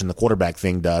game action the quarterback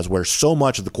thing does, where so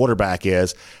much of the quarterback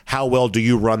is how well do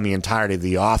you run the entirety of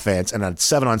the offense, and a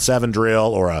 7-on-7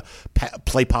 drill or a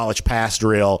play polish pass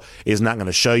drill is not going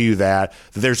to show you that.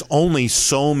 There's only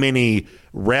so many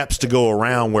reps to go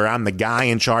around where I'm the guy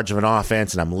in charge of an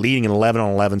offense and I'm leading an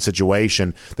 11-on-11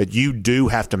 situation that you do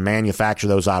have to manufacture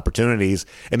those opportunities,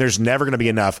 and there's never going to be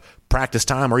enough practice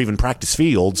time or even practice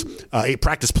fields,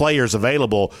 practice players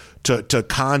available to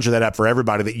conjure that up for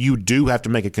everybody, that you do have to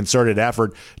make a concerted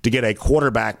effort to get a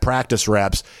quarterback practice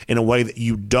reps in a way that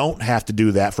you don't have to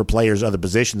do that for players other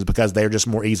positions because they're just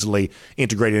more easily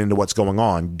integrated into what's going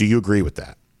on. Do you agree with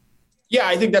that? Yeah,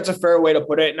 I think that's a fair way to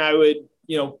put it. And I would,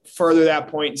 further that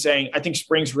point in saying, I think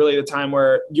spring's really the time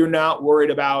where you're not worried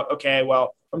about, okay,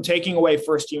 well, I'm taking away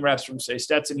first team reps from, say,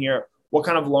 Stetson here. What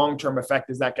kind of long-term effect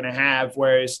is that going to have?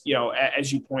 Whereas,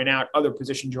 as you point out, other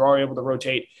positions, you're already able to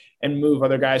rotate and move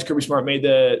other guys. Kirby Smart made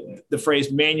the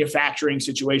phrase manufacturing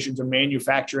situations or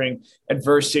manufacturing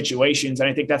adverse situations. And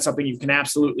I think that's something you can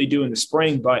absolutely do in the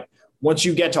spring. But once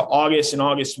you get to August and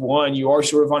August 1, you are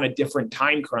sort of on a different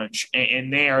time crunch.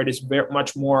 And there it is very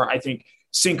much more, I think,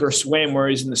 sink or swim,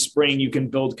 whereas in the spring you can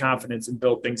build confidence and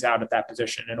build things out at that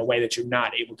position in a way that you're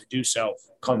not able to do so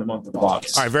come the month of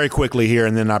August. All right, very quickly here,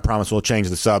 and then I promise we'll change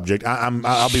the subject.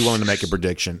 I'll be willing to make a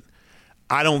prediction.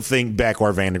 I don't think Beck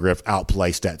or Vandagriff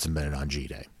outplay Stetson Bennett on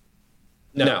G-Day.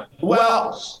 No.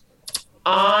 Well,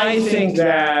 I think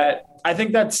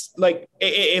that's like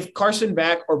if Carson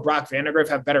Beck or Brock Vandagriff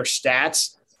have better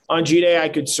stats on G-Day, I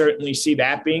could certainly see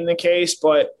that being the case,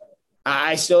 but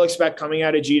I still expect coming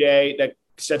out of G-Day that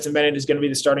Stetson Bennett is going to be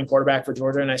the starting quarterback for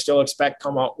Georgia, and I still expect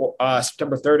come out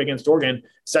September 3rd against Oregon,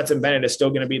 Stetson Bennett is still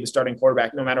going to be the starting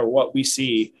quarterback no matter what we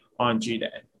see on G-Day.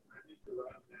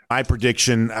 My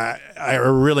prediction, I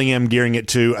really am gearing it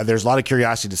to, there's a lot of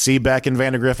curiosity to see Beck and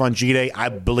Vandagriff on G-Day. I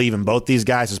believe in both these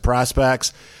guys as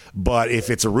prospects, but if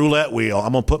it's a roulette wheel,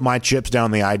 I'm going to put my chips down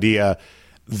the idea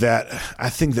that I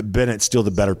think that Bennett's still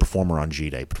the better performer on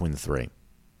G-Day between the three.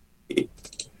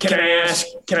 Can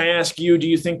I ask you, do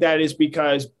you think that is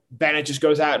because Bennett just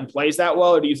goes out and plays that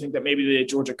well, or do you think that maybe the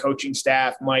Georgia coaching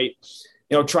staff might,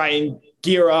 try and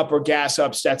gear up or gas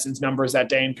up Stetson's numbers that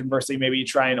day, and conversely maybe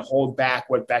try and hold back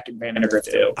what Beck and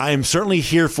Vandagriff do? I am certainly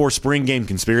here for spring game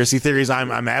conspiracy theories.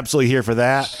 I'm absolutely here for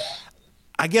that.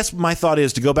 I guess my thought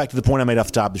is to go back to the point I made off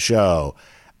the top of the show.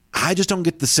 I just don't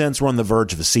get the sense we're on the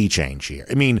verge of a sea change here.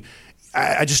 I mean,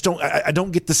 I just don't. I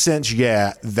don't get the sense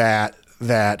yet that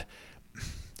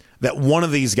one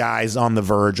of these guys on the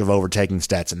verge of overtaking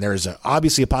Stetson. There's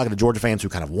obviously a pocket of Georgia fans who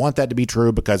kind of want that to be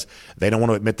true because they don't want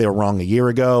to admit they were wrong a year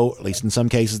ago. At least in some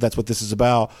cases, that's what this is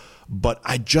about. But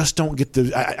I just don't get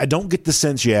I don't get the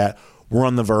sense yet we're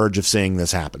on the verge of seeing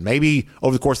this happen. Maybe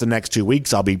over the course of the next 2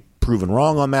 weeks, I'll be proven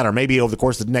wrong on that, or maybe over the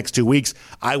course of the next 2 weeks,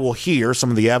 I will hear some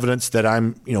of the evidence that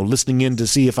I'm listening in to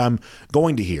see if I'm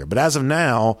going to hear. But as of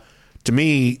now, to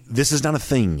me, this is not a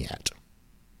thing yet.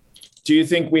 Do you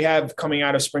think we have, coming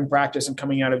out of spring practice and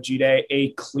coming out of G-Day,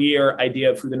 a clear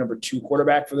idea of who the number 2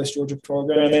 quarterback for this Georgia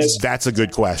program is? That's a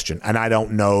good question, and I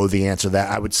don't know the answer to that.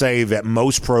 I would say that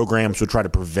most programs would try to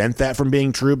prevent that from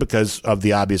being true because of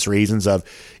the obvious reasons of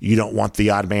you don't want the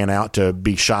odd man out to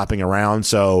be shopping around.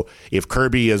 So if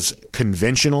Kirby is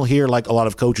conventional here, like a lot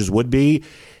of coaches would be,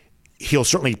 he'll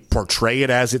certainly portray it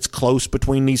as it's close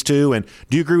between these two. And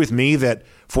do you agree with me that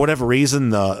for whatever reason,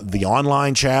 the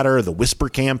online chatter, the whisper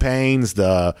campaigns,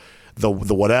 the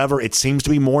whatever, it seems to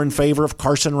be more in favor of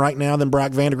Carson right now than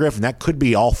Brock Vandagriff, and that could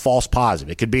be all false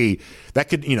positive. It could be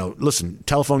listen,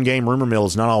 telephone game rumor mill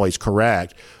is not always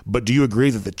correct, but do you agree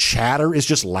that the chatter is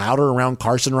just louder around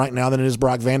Carson right now than it is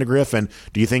Brock Vandagriff? And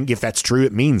do you think if that's true,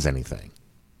 it means anything?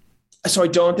 So I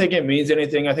don't think it means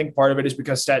anything. I think part of it is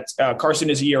because Carson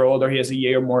is a year older. He has a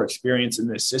year more experience in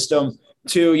this system.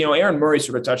 Two, Aaron Murray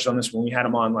sort of touched on this when we had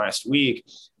him on last week.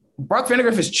 Brock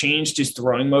Vandagriff has changed his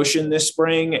throwing motion this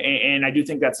spring, and I do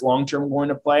think that's long-term going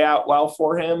to play out well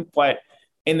for him. But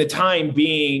in the time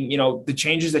being, the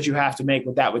changes that you have to make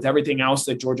with everything else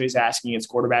that Georgia is asking its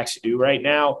quarterbacks to do right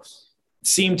now,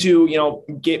 seem to,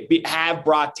 have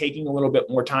Brock taking a little bit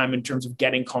more time in terms of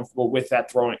getting comfortable with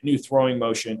that new throwing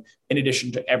motion in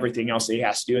addition to everything else that he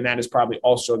has to do. And that is probably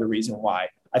also the reason why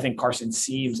I think Carson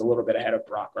seems a little bit ahead of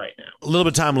Brock right now. A little bit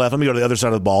of time left. Let me go to the other side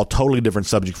of the ball. Totally different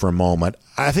subject for a moment.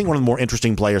 I think one of the more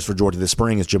interesting players for Georgia this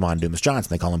spring is Jamon Dumas-Johnson.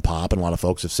 They call him Pop, and a lot of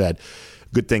folks have said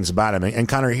good things about him. And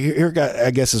Connor, here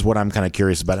I guess is what I'm kind of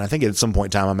curious about. And I think at some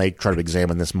point in time I may try to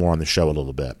examine this more on the show a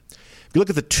little bit. If you look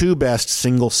at the 2 best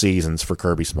single seasons for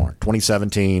Kirby Smart,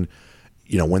 2017,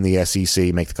 win the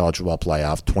SEC, make the college football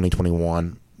playoff,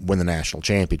 2021, win the national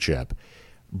championship.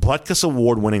 Butkus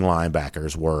Award-winning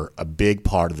linebackers were a big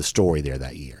part of the story there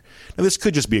that year. Now, this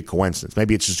could just be a coincidence.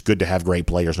 Maybe it's just good to have great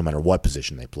players no matter what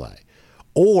position they play.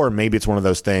 Or maybe it's one of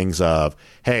those things of,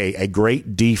 hey, a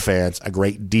great defense, a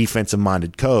great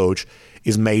defensive-minded coach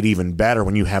is made even better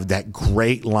when you have that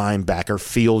great linebacker,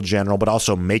 field general, but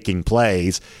also making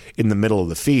plays in the middle of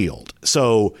the field.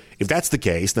 So if that's the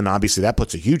case, then obviously that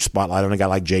puts a huge spotlight on a guy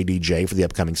like JDJ for the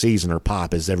upcoming season, or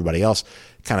Pop, as everybody else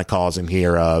kind of calls him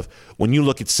here, of when you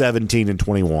look at 17 and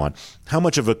 21, how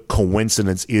much of a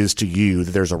coincidence is to you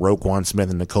that there's a Roquan Smith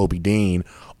and Nakobe Dean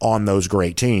on those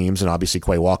great teams? And obviously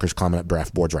Quay Walker's climbing up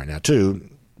draft boards right now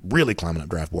too, really climbing up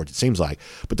draft boards, it seems like.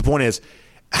 But the point is,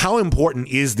 how important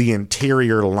is the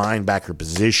interior linebacker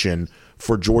position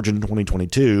for Georgia in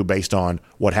 2022 based on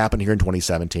what happened here in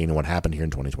 2017 and what happened here in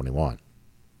 2021?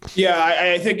 Yeah,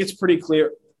 I think it's pretty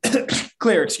clear,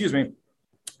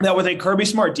 that with a Kirby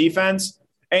Smart defense,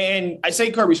 and I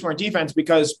say Kirby Smart defense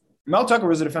because Mel Tucker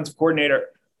was a defensive coordinator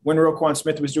when Roquan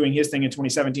Smith was doing his thing in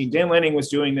 2017. Dan Lanning was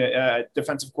doing the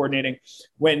defensive coordinating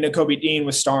when Nakobe Dean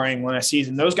was starring last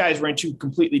season. Those guys ran two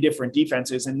completely different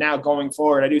defenses. And now going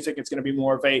forward, I do think it's going to be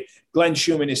more of a Glenn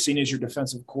Schumann is seen as your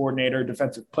defensive coordinator,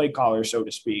 defensive play caller, so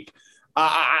to speak.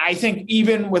 I think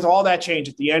even with all that change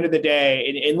at the end of the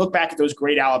day, and look back at those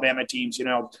great Alabama teams,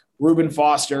 Reuben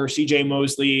Foster, C.J.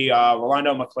 Mosley,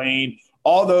 Rolando McClain,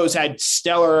 all those had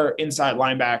stellar inside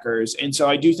linebackers. And so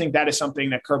I do think that is something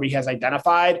that Kirby has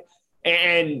identified.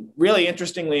 And really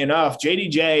interestingly enough,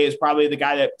 JDJ is probably the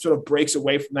guy that sort of breaks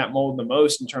away from that mold the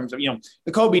most in terms of,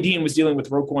 Nakobe Dean was dealing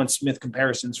with Roquan Smith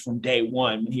comparisons from day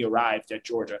one when he arrived at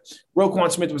Georgia.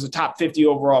 Roquan Smith was a top 50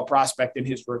 overall prospect in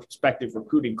his respective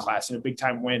recruiting class and a big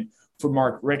time win for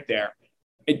Mark Richt there.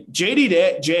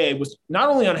 JDJ was not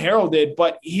only unheralded,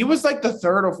 but he was like the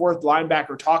third or fourth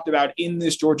linebacker talked about in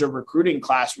this Georgia recruiting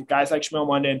class with guys like Shmuel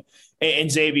London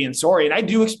and Xavier Sori. And I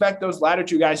do expect those latter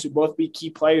two guys to both be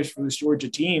key players for this Georgia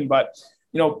team. But,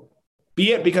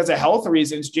 be it because of health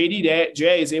reasons,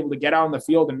 JDJ is able to get out on the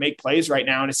field and make plays right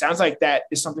now. And it sounds like that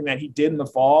is something that he did in the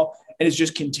fall and is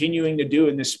just continuing to do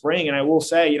in this spring. And I will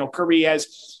say, Kirby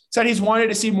has said he's wanted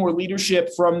to see more leadership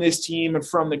from this team and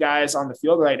from the guys on the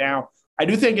field right now. I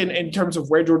do think in terms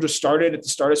of where Georgia started at the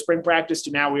start of spring practice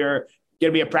to now we are going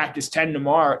to be at practice 10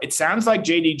 tomorrow, it sounds like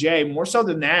JDJ, more so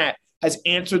than that, has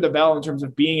answered the bell in terms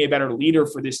of being a better leader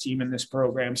for this team in this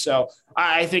program. So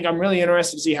I think I'm really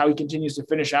interested to see how he continues to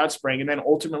finish out spring and then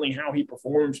ultimately how he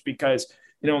performs because,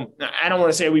 I don't want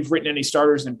to say we've written any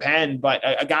starters in pen, but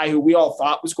a guy who we all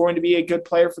thought was going to be a good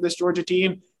player for this Georgia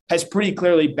team has pretty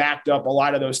clearly backed up a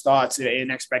lot of those thoughts and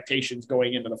expectations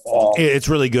going into the fall. It's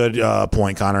really good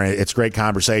point, Connor. It's great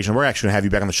conversation. We're actually going to have you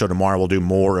back on the show tomorrow. We'll do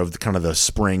more of the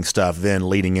spring stuff then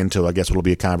leading into, I guess, what'll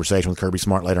be a conversation with Kirby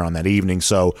Smart later on that evening.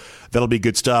 So that'll be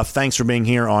good stuff. Thanks for being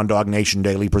here on Dog Nation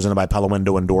Daily, presented by Pella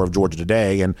Window and Door of Georgia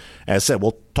Today. And as I said,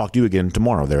 we'll talk to you again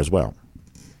tomorrow there as well.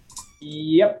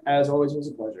 Yep. As always, it was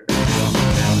a pleasure.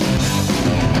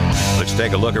 Let's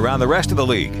take a look around the rest of the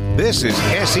league. This is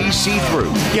SEC Through.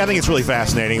 Yeah, I think it's really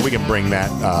fascinating. We can bring that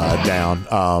down.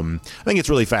 I think it's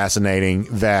really fascinating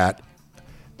that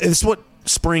it's what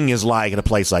spring is like at a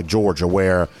place like Georgia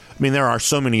where, there are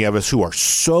so many of us who are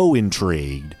so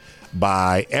intrigued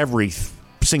by every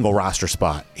single roster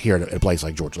spot here at a place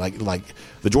like Georgia. Like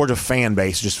the Georgia fan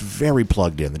base is just very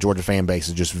plugged in. The Georgia fan base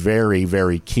is just very,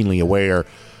 very keenly aware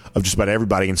of just about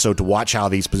everybody. And so to watch how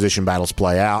these position battles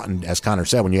play out, and as Connor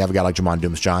said, when you have a guy like Jamon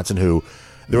Dumas-Johnson, who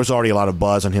there was already a lot of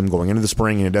buzz on him going into the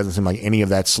spring, and it doesn't seem like any of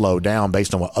that slowed down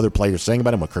based on what other players are saying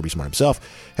about him, what Kirby Smart himself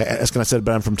has kind of said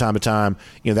about him from time to time,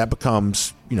 that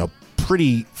becomes,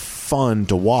 pretty fun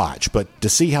to watch. But to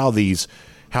see how these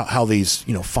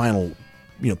final,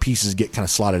 pieces get kind of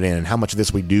slotted in and how much of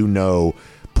this we do know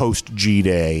post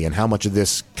G-Day and how much of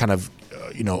this kind of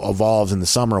evolves in the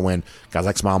summer when guys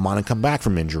like Smile Monin come back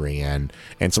from injury and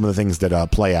some of the things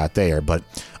that play out there. But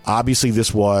obviously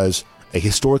this was a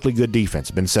historically good defense.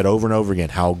 It's been said over and over again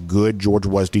how good Georgia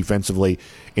was defensively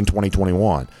in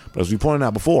 2021. But as we pointed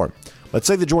out before, let's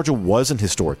say that Georgia wasn't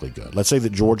historically good. Let's say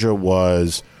that Georgia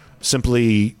was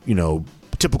simply,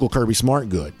 typical Kirby Smart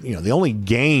good. The only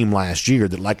game last year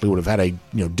that likely would have had a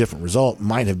different result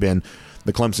might have been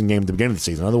the Clemson game at the beginning of the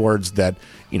season. In other words, that,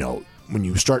 when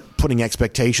you start putting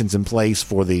expectations in place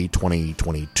for the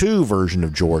 2022 version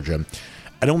of Georgia,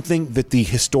 I don't think that the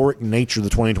historic nature of the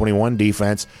 2021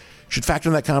 defense should factor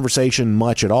in that conversation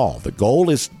much at all. The goal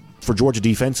is for Georgia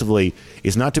defensively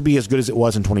is not to be as good as it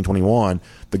was in 2021.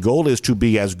 The goal is to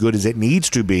be as good as it needs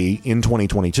to be in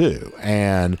 2022.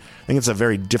 And I think it's a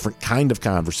very different kind of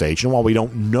conversation. While we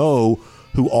don't know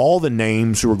who all the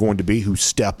names who are going to be who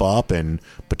step up and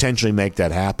potentially make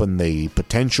that happen, the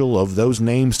potential of those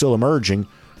names still emerging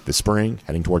this spring,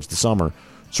 heading towards the summer,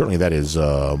 certainly that is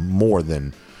more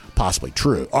than possibly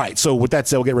true. All right, so with that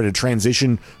said, we'll get ready to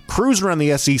transition, cruise around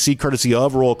the SEC courtesy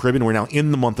of Royal Caribbean. We're now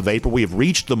in the month of April. We have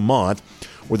reached the month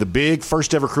where the big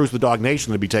first-ever cruise with Dog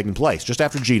Nation will be taking place just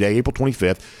after G-Day, April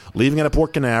 25th, leaving out of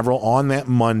Port Canaveral on that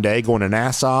Monday, going to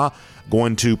Nassau,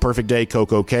 going to Perfect Day,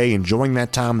 Coco Cay, enjoying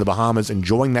that time in the Bahamas,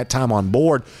 enjoying that time on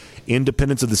board,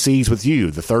 Independence of the Seas with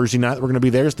you. The Thursday night that we're going to be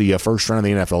there is the first round of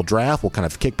the NFL Draft. We'll kind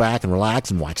of kick back and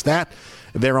relax and watch that.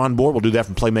 They're on board. We'll do that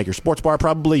from Playmaker Sports Bar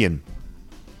probably, and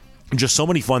Just so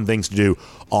many fun things to do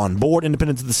on board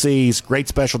Independence of the Seas, great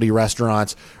specialty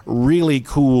restaurants, really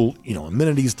cool,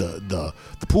 amenities, the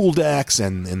pool decks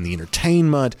and the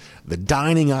entertainment, the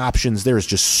dining options. There is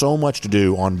just so much to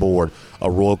do on board a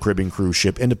Royal Caribbean cruise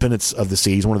ship. Independence of the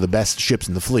Seas, one of the best ships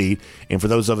in the fleet. And for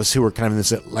those of us who are kind of in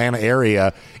this Atlanta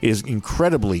area, it is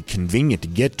incredibly convenient to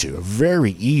get to. A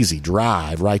very easy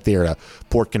drive right there to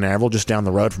Port Canaveral, just down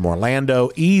the road from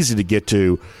Orlando. Easy to get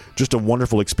to. Just a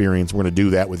wonderful experience. We're going to do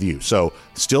that with you. So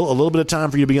still a little bit of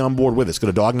time for you to be on board with us. Go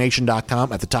to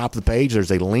dognation.com. At the top of the page,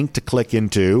 there's a link to click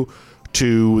into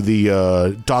to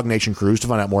the Dog Nation Cruise to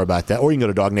find out more about that. Or you can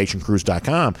go to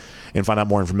dognationcruise.com and find out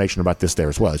more information about this there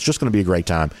as well. It's just going to be a great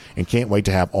time, and can't wait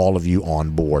to have all of you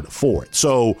on board for it.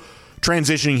 So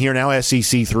transitioning here now,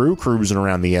 SEC through, cruising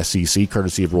around the SEC,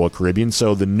 courtesy of Royal Caribbean.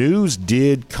 So the news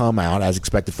did come out, as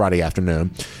expected, Friday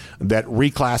afternoon, that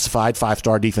reclassified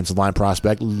five-star defensive line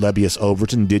prospect Lebbeus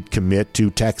Overton did commit to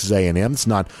Texas A&M. It's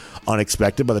not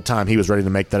unexpected. By the time he was ready to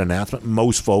make that announcement,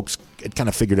 most folks had kind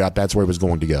of figured out that's where he was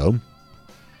going to go.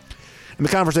 And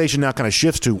the conversation now kind of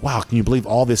shifts to, wow, can you believe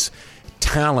all this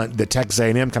talent that Texas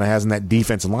A&M kind of has in that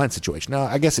defensive line situation? Now,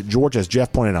 I guess at Georgia, as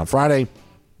Jeff pointed out on Friday,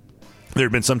 there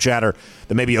had been some chatter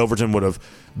that maybe Overton would have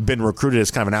been recruited as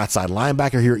kind of an outside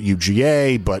linebacker here at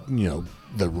UGA, but,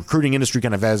 the recruiting industry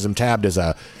kind of has him tabbed as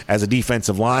a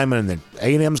defensive lineman, and then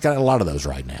A&M's got a lot of those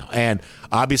right now. And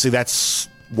obviously that's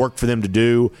work for them to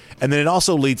do. And then it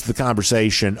also leads to the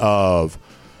conversation of,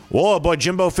 well, boy,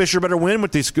 Jimbo Fisher better win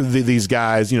with these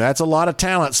guys. That's a lot of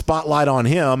talent, spotlight on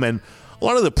him. And a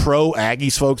lot of the pro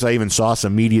Aggies folks, I even saw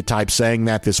some media types saying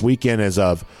that this weekend, as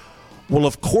of, well,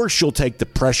 of course you'll take the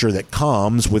pressure that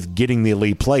comes with getting the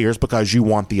elite players because you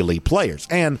want the elite players.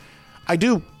 And I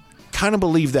do kind of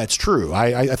believe that's true.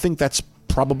 I think that's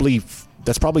probably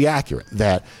accurate,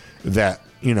 that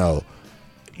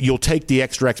you'll take the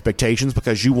extra expectations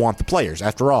because you want the players.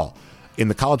 After all, in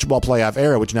the college football playoff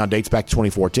era, which now dates back to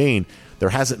 2014, there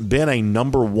hasn't been a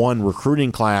number one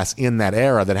recruiting class in that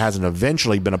era that hasn't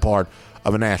eventually been a part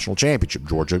of a national championship.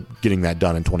 Georgia getting that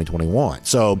done in 2021.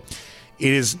 So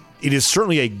it is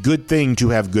certainly a good thing to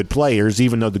have good players,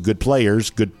 even though the good players,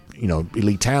 good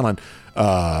elite talent,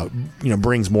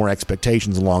 brings more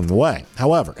expectations along the way.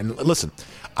 However, and listen,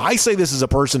 I say this as a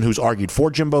person who's argued for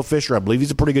Jimbo Fisher. I believe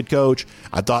he's a pretty good coach.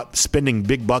 I thought spending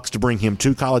big bucks to bring him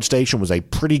to College Station was a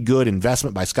pretty good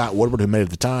investment by Scott Woodward, who made it at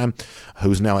the time,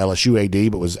 who's now LSU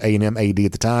AD, but was A&M AD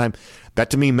at the time. That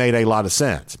to me made a lot of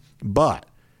sense. But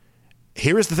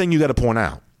here is the thing you got to point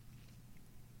out.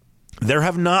 There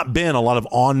have not been a lot of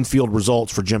on-field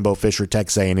results for Jimbo Fisher at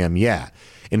Texas A&M yet.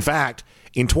 In fact,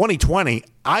 in 2020,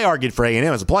 I argued for A&M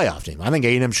as a playoff team. I think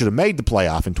A&M should have made the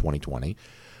playoff in 2020,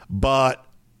 but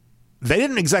they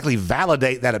didn't exactly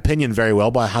validate that opinion very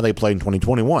well by how they played in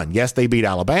 2021. Yes, they beat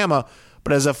Alabama,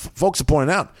 but as folks have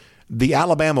pointed out, the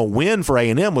Alabama win for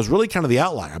A&M was really kind of the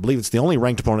outlier. I believe it's the only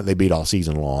ranked opponent they beat all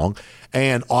season long.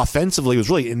 And offensively, it was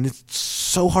really, and it's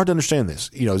so hard to understand this.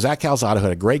 Zach Calzado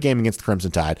had a great game against the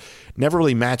Crimson Tide. Never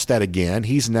really matched that again.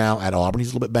 He's now at Auburn.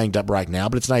 He's a little bit banged up right now,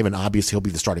 but it's not even obvious he'll be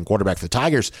the starting quarterback for the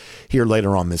Tigers here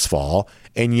later on this fall.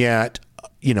 And yet,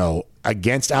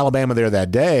 against Alabama there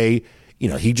that day,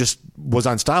 he just was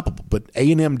unstoppable. But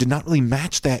A&M did not really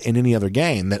match that in any other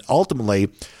game. That ultimately,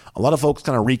 a lot of folks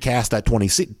kind of recast that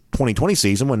 2020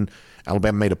 season when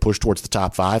Alabama made a push towards the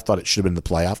top five, thought it should have been the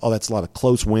playoff. Oh, that's a lot of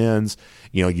close wins.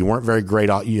 You weren't very great,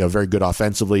 very good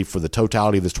offensively for the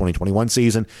totality of this 2021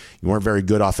 season. You weren't very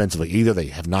good offensively either. They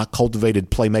have not cultivated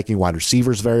playmaking wide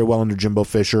receivers very well under Jimbo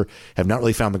Fisher, have not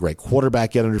really found the great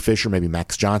quarterback yet under Fisher. Maybe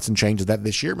Max Johnson changes that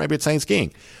this year. Maybe it's Haynes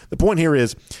King. The point here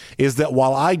is that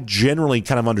while I generally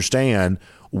kind of understand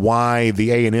why the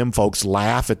A&M folks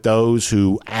laugh at those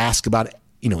who ask about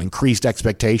increased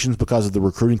expectations because of the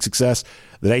recruiting success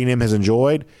that A&M has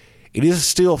enjoyed, it is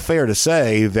still fair to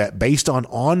say that based on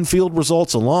on-field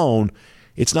results alone,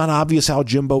 it's not obvious how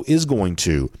Jimbo is going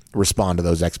to respond to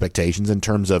those expectations in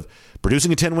terms of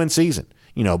producing a 10-win season,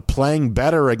 playing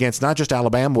better against not just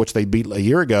Alabama, which they beat a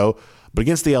year ago, but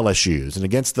against the LSUs and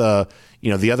against the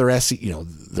other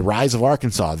the rise of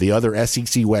Arkansas, the other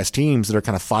SEC West teams that are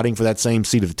kind of fighting for that same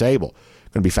seat at the table.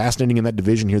 Going to be fascinating in that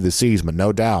division here this season, but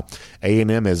no doubt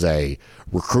A&M is a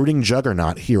recruiting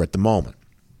juggernaut here at the moment.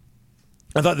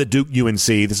 I thought the Duke-UNC,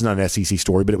 this is not an SEC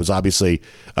story, but it was obviously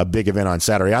a big event on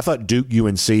Saturday. I thought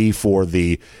Duke-UNC for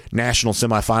the national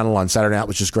semifinal on Saturday night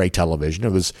was just great television.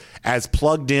 It was as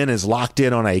plugged in, as locked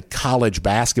in on a college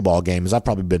basketball game as I've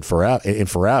probably been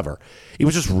forever. It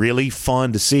was just really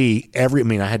fun to see I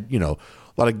had,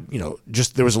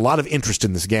 just there was a lot of interest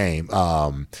in this game.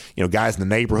 Guys in the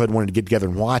neighborhood wanted to get together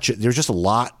and watch it. There's just a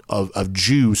lot of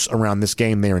juice around this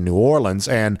game there in New Orleans.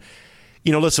 And,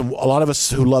 listen, a lot of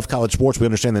us who love college sports, we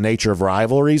understand the nature of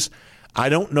rivalries. I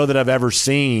don't know that I've ever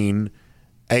seen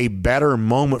a better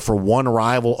moment for one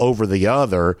rival over the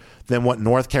other than what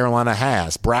North Carolina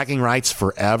has. Bragging rights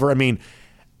forever. I mean,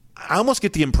 I almost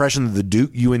get the impression that the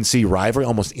Duke-UNC rivalry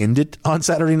almost ended on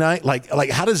Saturday night. Like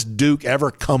how does Duke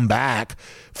ever come back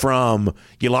from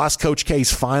you lost Coach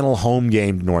K's final home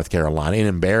game to North Carolina in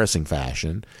embarrassing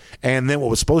fashion, and then what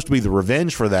was supposed to be the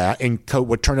revenge for that in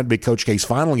what turned out to be Coach K's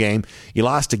final game, you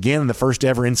lost again in the first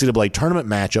ever NCAA tournament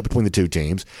matchup between the two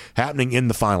teams, happening in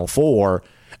the Final Four.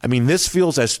 I mean, this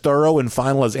feels as thorough and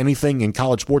final as anything in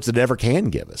college sports that ever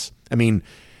can give us.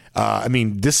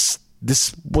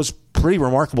 This was pretty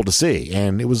remarkable to see,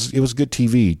 and it was good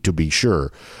TV to be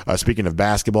sure. Speaking of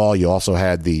basketball, you also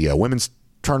had the women's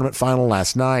tournament final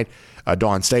last night.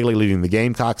 Dawn Staley leading the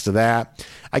Gamecocks to that.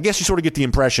 I guess you sort of get the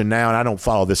impression now, and I don't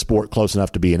follow this sport close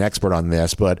enough to be an expert on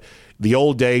this, but the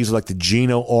old days like the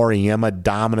Gino Auriemma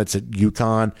dominance at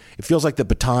UConn, it feels like the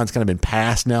baton's kind of been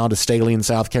passed now to Staley in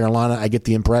South Carolina. I get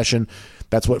the impression.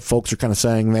 That's what folks are kind of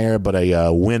saying there, but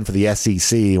a win for the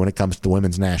SEC when it comes to the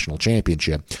women's national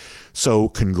championship. So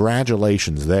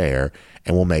congratulations there,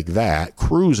 and we'll make that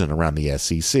cruising around the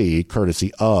SEC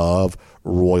courtesy of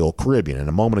Royal Caribbean. And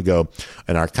a moment ago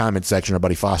in our comment section, our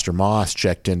buddy Foster Moss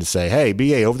checked in to say, hey,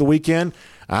 BA, over the weekend,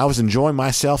 I was enjoying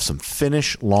myself some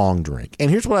Finnish long drink. And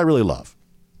here's what I really love.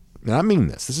 And I mean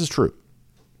this. This is true.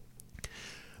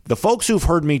 The folks who've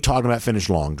heard me talking about Finnish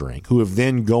long drink, who have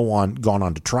then gone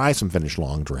on to try some Finnish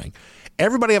long drink,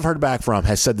 everybody I've heard back from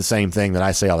has said the same thing that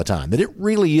I say all the time, that it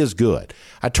really is good.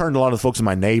 I turned a lot of the folks in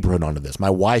my neighborhood onto this. My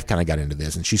wife kind of got into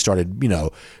this, and she started,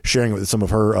 sharing it with some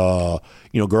of her,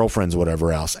 girlfriends or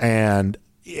whatever else. And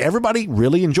everybody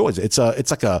really enjoys it.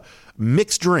 It's like a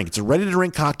mixed drink. It's a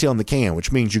ready-to-drink cocktail in the can,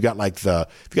 which means you got if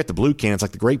you got the blue can, it's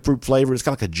like the grapefruit flavor. It's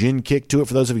got like a gin kick to it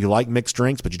for those of you who like mixed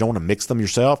drinks, but you don't want to mix them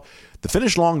yourself. The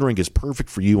Finnish long drink is perfect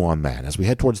for you on that. As we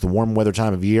head towards the warm weather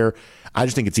time of year, I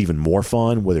just think it's even more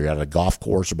fun, whether you're at a golf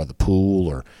course or by the pool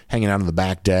or hanging out on the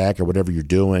back deck or whatever you're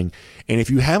doing. And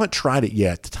if you haven't tried it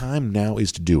yet, the time now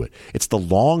is to do it. It's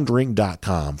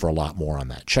thelongdrink.com for a lot more on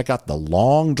that. Check out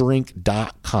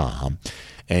thelongdrink.com.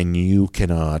 And you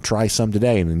can try some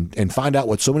today and find out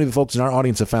what so many of the folks in our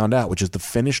audience have found out, which is the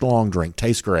Finnish long drink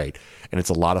tastes great, and it's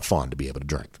a lot of fun to be able to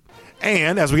drink.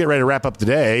 And as we get ready to wrap up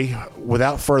today,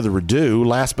 without further ado,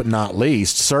 last but not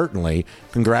least, certainly,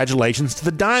 congratulations to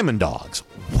the Diamond Dogs.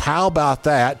 How about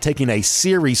that, taking a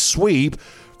series sweep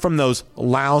from those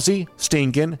lousy,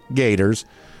 stinking Gators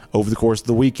over the course of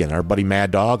the weekend. Our buddy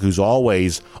Mad Dog, who's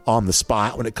always on the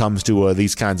spot when it comes to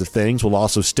these kinds of things, will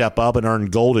also step up and earn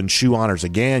golden shoe honors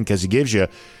again because he gives you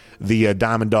the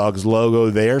Diamond Dogs logo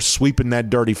there, sweeping that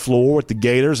dirty floor with the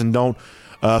Gators, and don't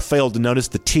fail to notice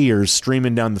the tears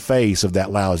streaming down the face of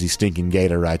that lousy, stinking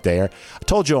Gator right there. I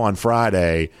told you on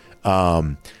Friday,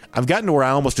 I've gotten to where I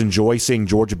almost enjoy seeing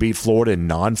Georgia beat Florida in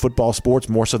non-football sports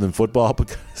more so than football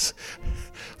because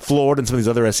Florida and some of these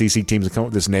other SEC teams have come up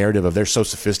with this narrative of they're so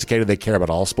sophisticated they care about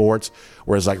all sports,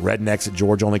 whereas like rednecks at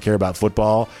Georgia only care about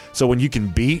football. So when you can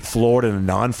beat Florida in a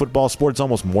non-football sport, it's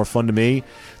almost more fun to me.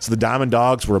 So the Diamond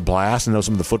Dogs were a blast. I know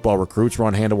some of the football recruits were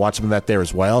on hand to watch some of that there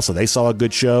as well, so they saw a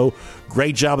good show.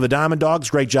 Great job of the Diamond Dogs.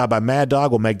 Great job by Mad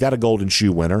Dog. We'll make that a golden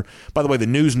shoe winner. By the way, the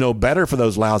news no better for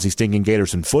those lousy, stinking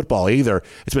Gators in football either.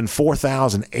 It's been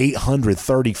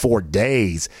 4,834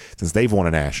 days since they've won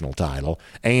a national title.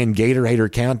 And Gator Hater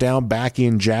Countdown back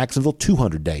in Jacksonville,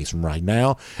 200 days from right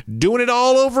now. Doing it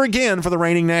all over again for the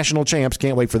reigning national champs.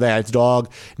 Can't wait for that. It's Dog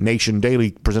Nation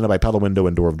Daily, presented by Pella Window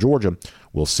and Door of Georgia.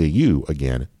 We'll see you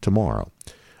again tomorrow.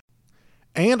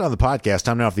 And on the podcast,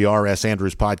 time now for the R.S.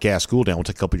 Andrews Podcast Cool Down. We'll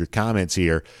take a couple of your comments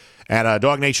here at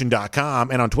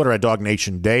dognation.com and on Twitter at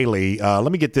DogNationDaily.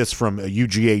 Let me get this from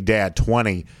UGA Dad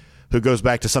 20, who goes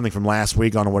back to something from last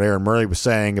week on what Aaron Murray was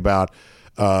saying about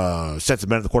Stetson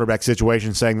Bennett, the quarterback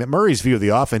situation, saying that Murray's view of the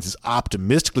offense is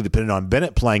optimistically dependent on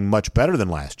Bennett playing much better than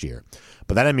last year.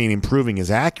 But that, I mean, improving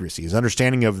his accuracy, his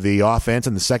understanding of the offense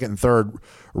and the second and third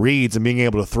reads and being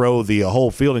able to throw the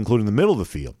whole field, including the middle of the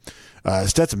field.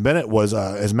 Stetson Bennett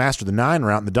has mastered the 9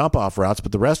 route and the dump-off routes,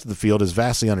 but the rest of the field is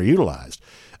vastly underutilized.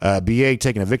 BA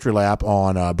taking a victory lap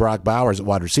on Brock Bowers at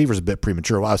wide receiver is a bit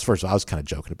premature. Well, I was kind of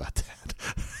joking about that.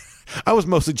 I was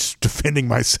mostly just defending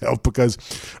myself because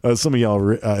some of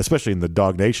y'all, especially in the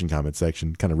Dog Nation comment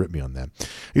section, kind of ripped me on that.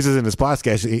 He says in his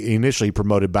podcast, he initially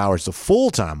promoted Bowers to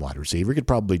full-time wide receiver. He could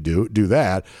probably do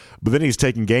that, but then he's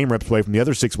taking game reps away from the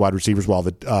other 6 wide receivers while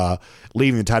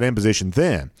leaving the tight end position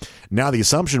thin. Now the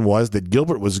assumption was that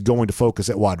Gilbert was going to focus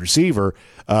at wide receiver.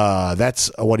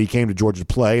 That's what he came to Georgia to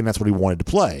play, and that's what he wanted to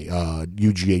play.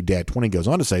 UGA Dad 20 goes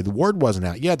on to say the word wasn't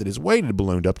out yet that his weight had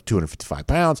ballooned up to 255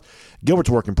 pounds. Gilbert's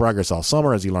work in progress all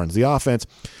summer as he learns the offense,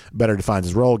 better defines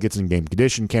his role, gets in game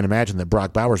condition. Can't imagine that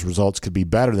Brock Bowers' results could be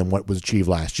better than what was achieved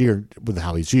last year with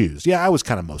how he's used. Yeah, I was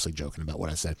kind of mostly joking about what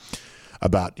I said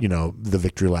about, the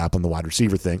victory lap on the wide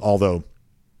receiver thing, although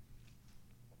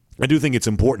I do think it's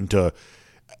important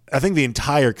I think the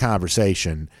entire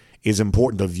conversation is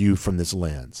important to view from this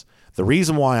lens. The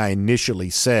reason why I initially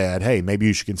said, hey, maybe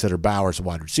you should consider Bowers a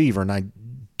wide receiver, and I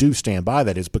do stand by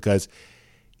that, is because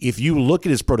if you look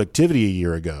at his productivity a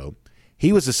year ago,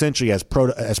 he was essentially as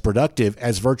productive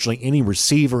as virtually any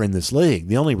receiver in this league.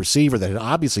 The only receiver that had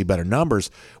obviously better numbers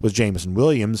was Jameson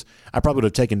Williams. I probably would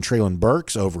have taken Treylon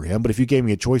Burks over him, but if you gave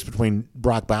me a choice between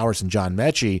Brock Bowers and John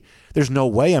Mechie, there's no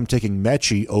way I'm taking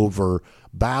Mechie over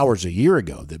Bowers a year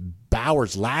ago. That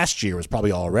Bowers last year was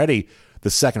probably already the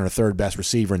second or third best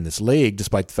receiver in this league,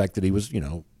 despite the fact that he was,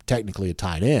 technically a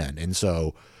tight end. And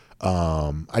so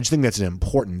I just think that's an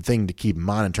important thing to keep in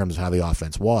mind in terms of how the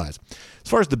offense was. As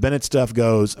far as the Bennett stuff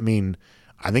goes, I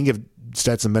think if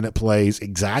Stetson Bennett plays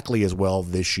exactly as well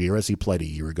this year as he played a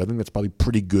year ago, I think that's probably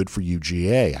pretty good for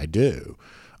UGA. I do.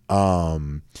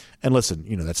 And listen,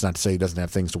 that's not to say he doesn't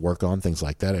have things to work on, things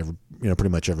like that. Pretty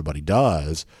much everybody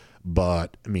does.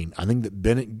 But, I think that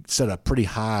Bennett set a pretty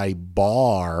high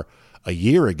bar a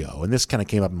year ago. And this kind of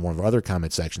came up in one of our other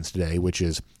comment sections today, which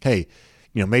is, hey,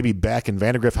 maybe Beck and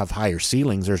Vandegrift have higher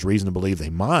ceilings. There's reason to believe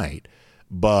they might.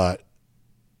 But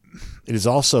it is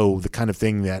also the kind of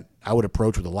thing that I would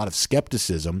approach with a lot of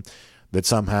skepticism, that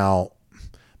somehow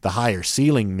the higher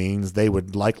ceiling means they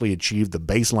would likely achieve the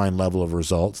baseline level of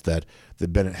results that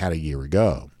Bennett had a year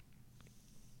ago.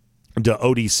 The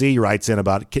ODC writes in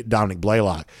about Dominic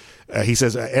Blaylock. He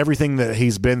says everything that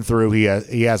he's been through, he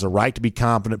has a right to be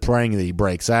confident, praying that he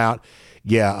breaks out.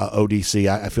 Yeah, ODC,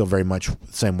 I feel very much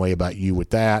the same way about you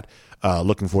with that.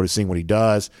 Looking forward to seeing what he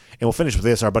does. And we'll finish with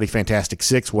this. Our buddy Fantastic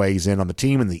Six weighs in on the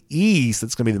team in the East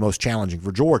that's going to be the most challenging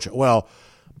for Georgia. Well,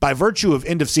 by virtue of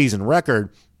end-of-season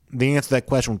record, the answer to that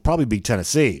question would probably be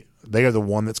Tennessee. They are the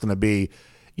one that's going to be,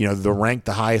 the ranked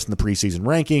the highest in the preseason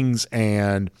rankings,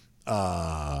 and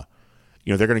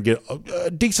they're going to get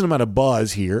a decent amount of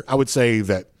buzz here. I would say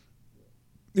that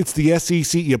it's the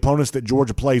SEC opponents that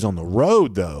Georgia plays on the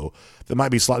road, though, that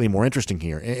might be slightly more interesting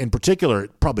here. In particular,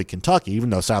 probably Kentucky, even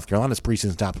though South Carolina's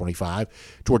preseason top 25.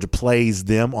 Georgia plays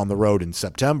them on the road in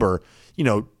September.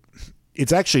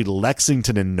 It's actually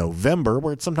Lexington in November,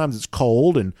 where sometimes it's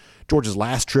cold, and Georgia's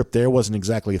last trip there wasn't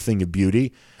exactly a thing of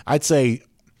beauty. I'd say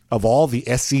of all the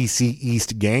SEC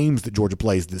East games that Georgia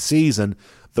plays this season,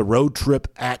 the road trip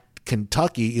at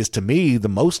Kentucky is, to me, the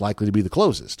most likely to be the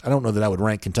closest. I don't know that I would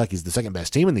rank Kentucky as the second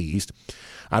best team in the East.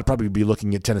 I'd probably be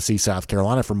looking at Tennessee, South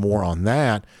Carolina for more on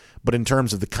that. But in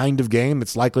terms of the kind of game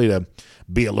that's likely to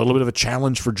be a little bit of a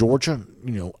challenge for Georgia,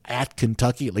 at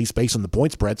Kentucky, at least based on the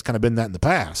point spread, it's kind of been that in the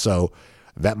past. So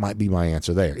that might be my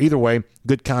answer there. Either way,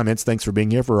 good comments. Thanks for being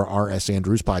here for our R.S.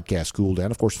 Andrews podcast Cool Down.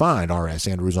 Of course, find R.S.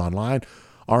 Andrews online,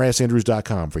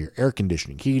 rsandrews.com, for your air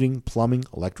conditioning, heating, plumbing,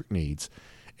 electric needs.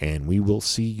 And we will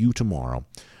see you tomorrow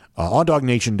on Dog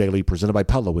Nation Daily, presented by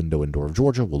Pella Window and Door of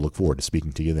Georgia. We'll look forward to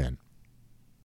speaking to you then.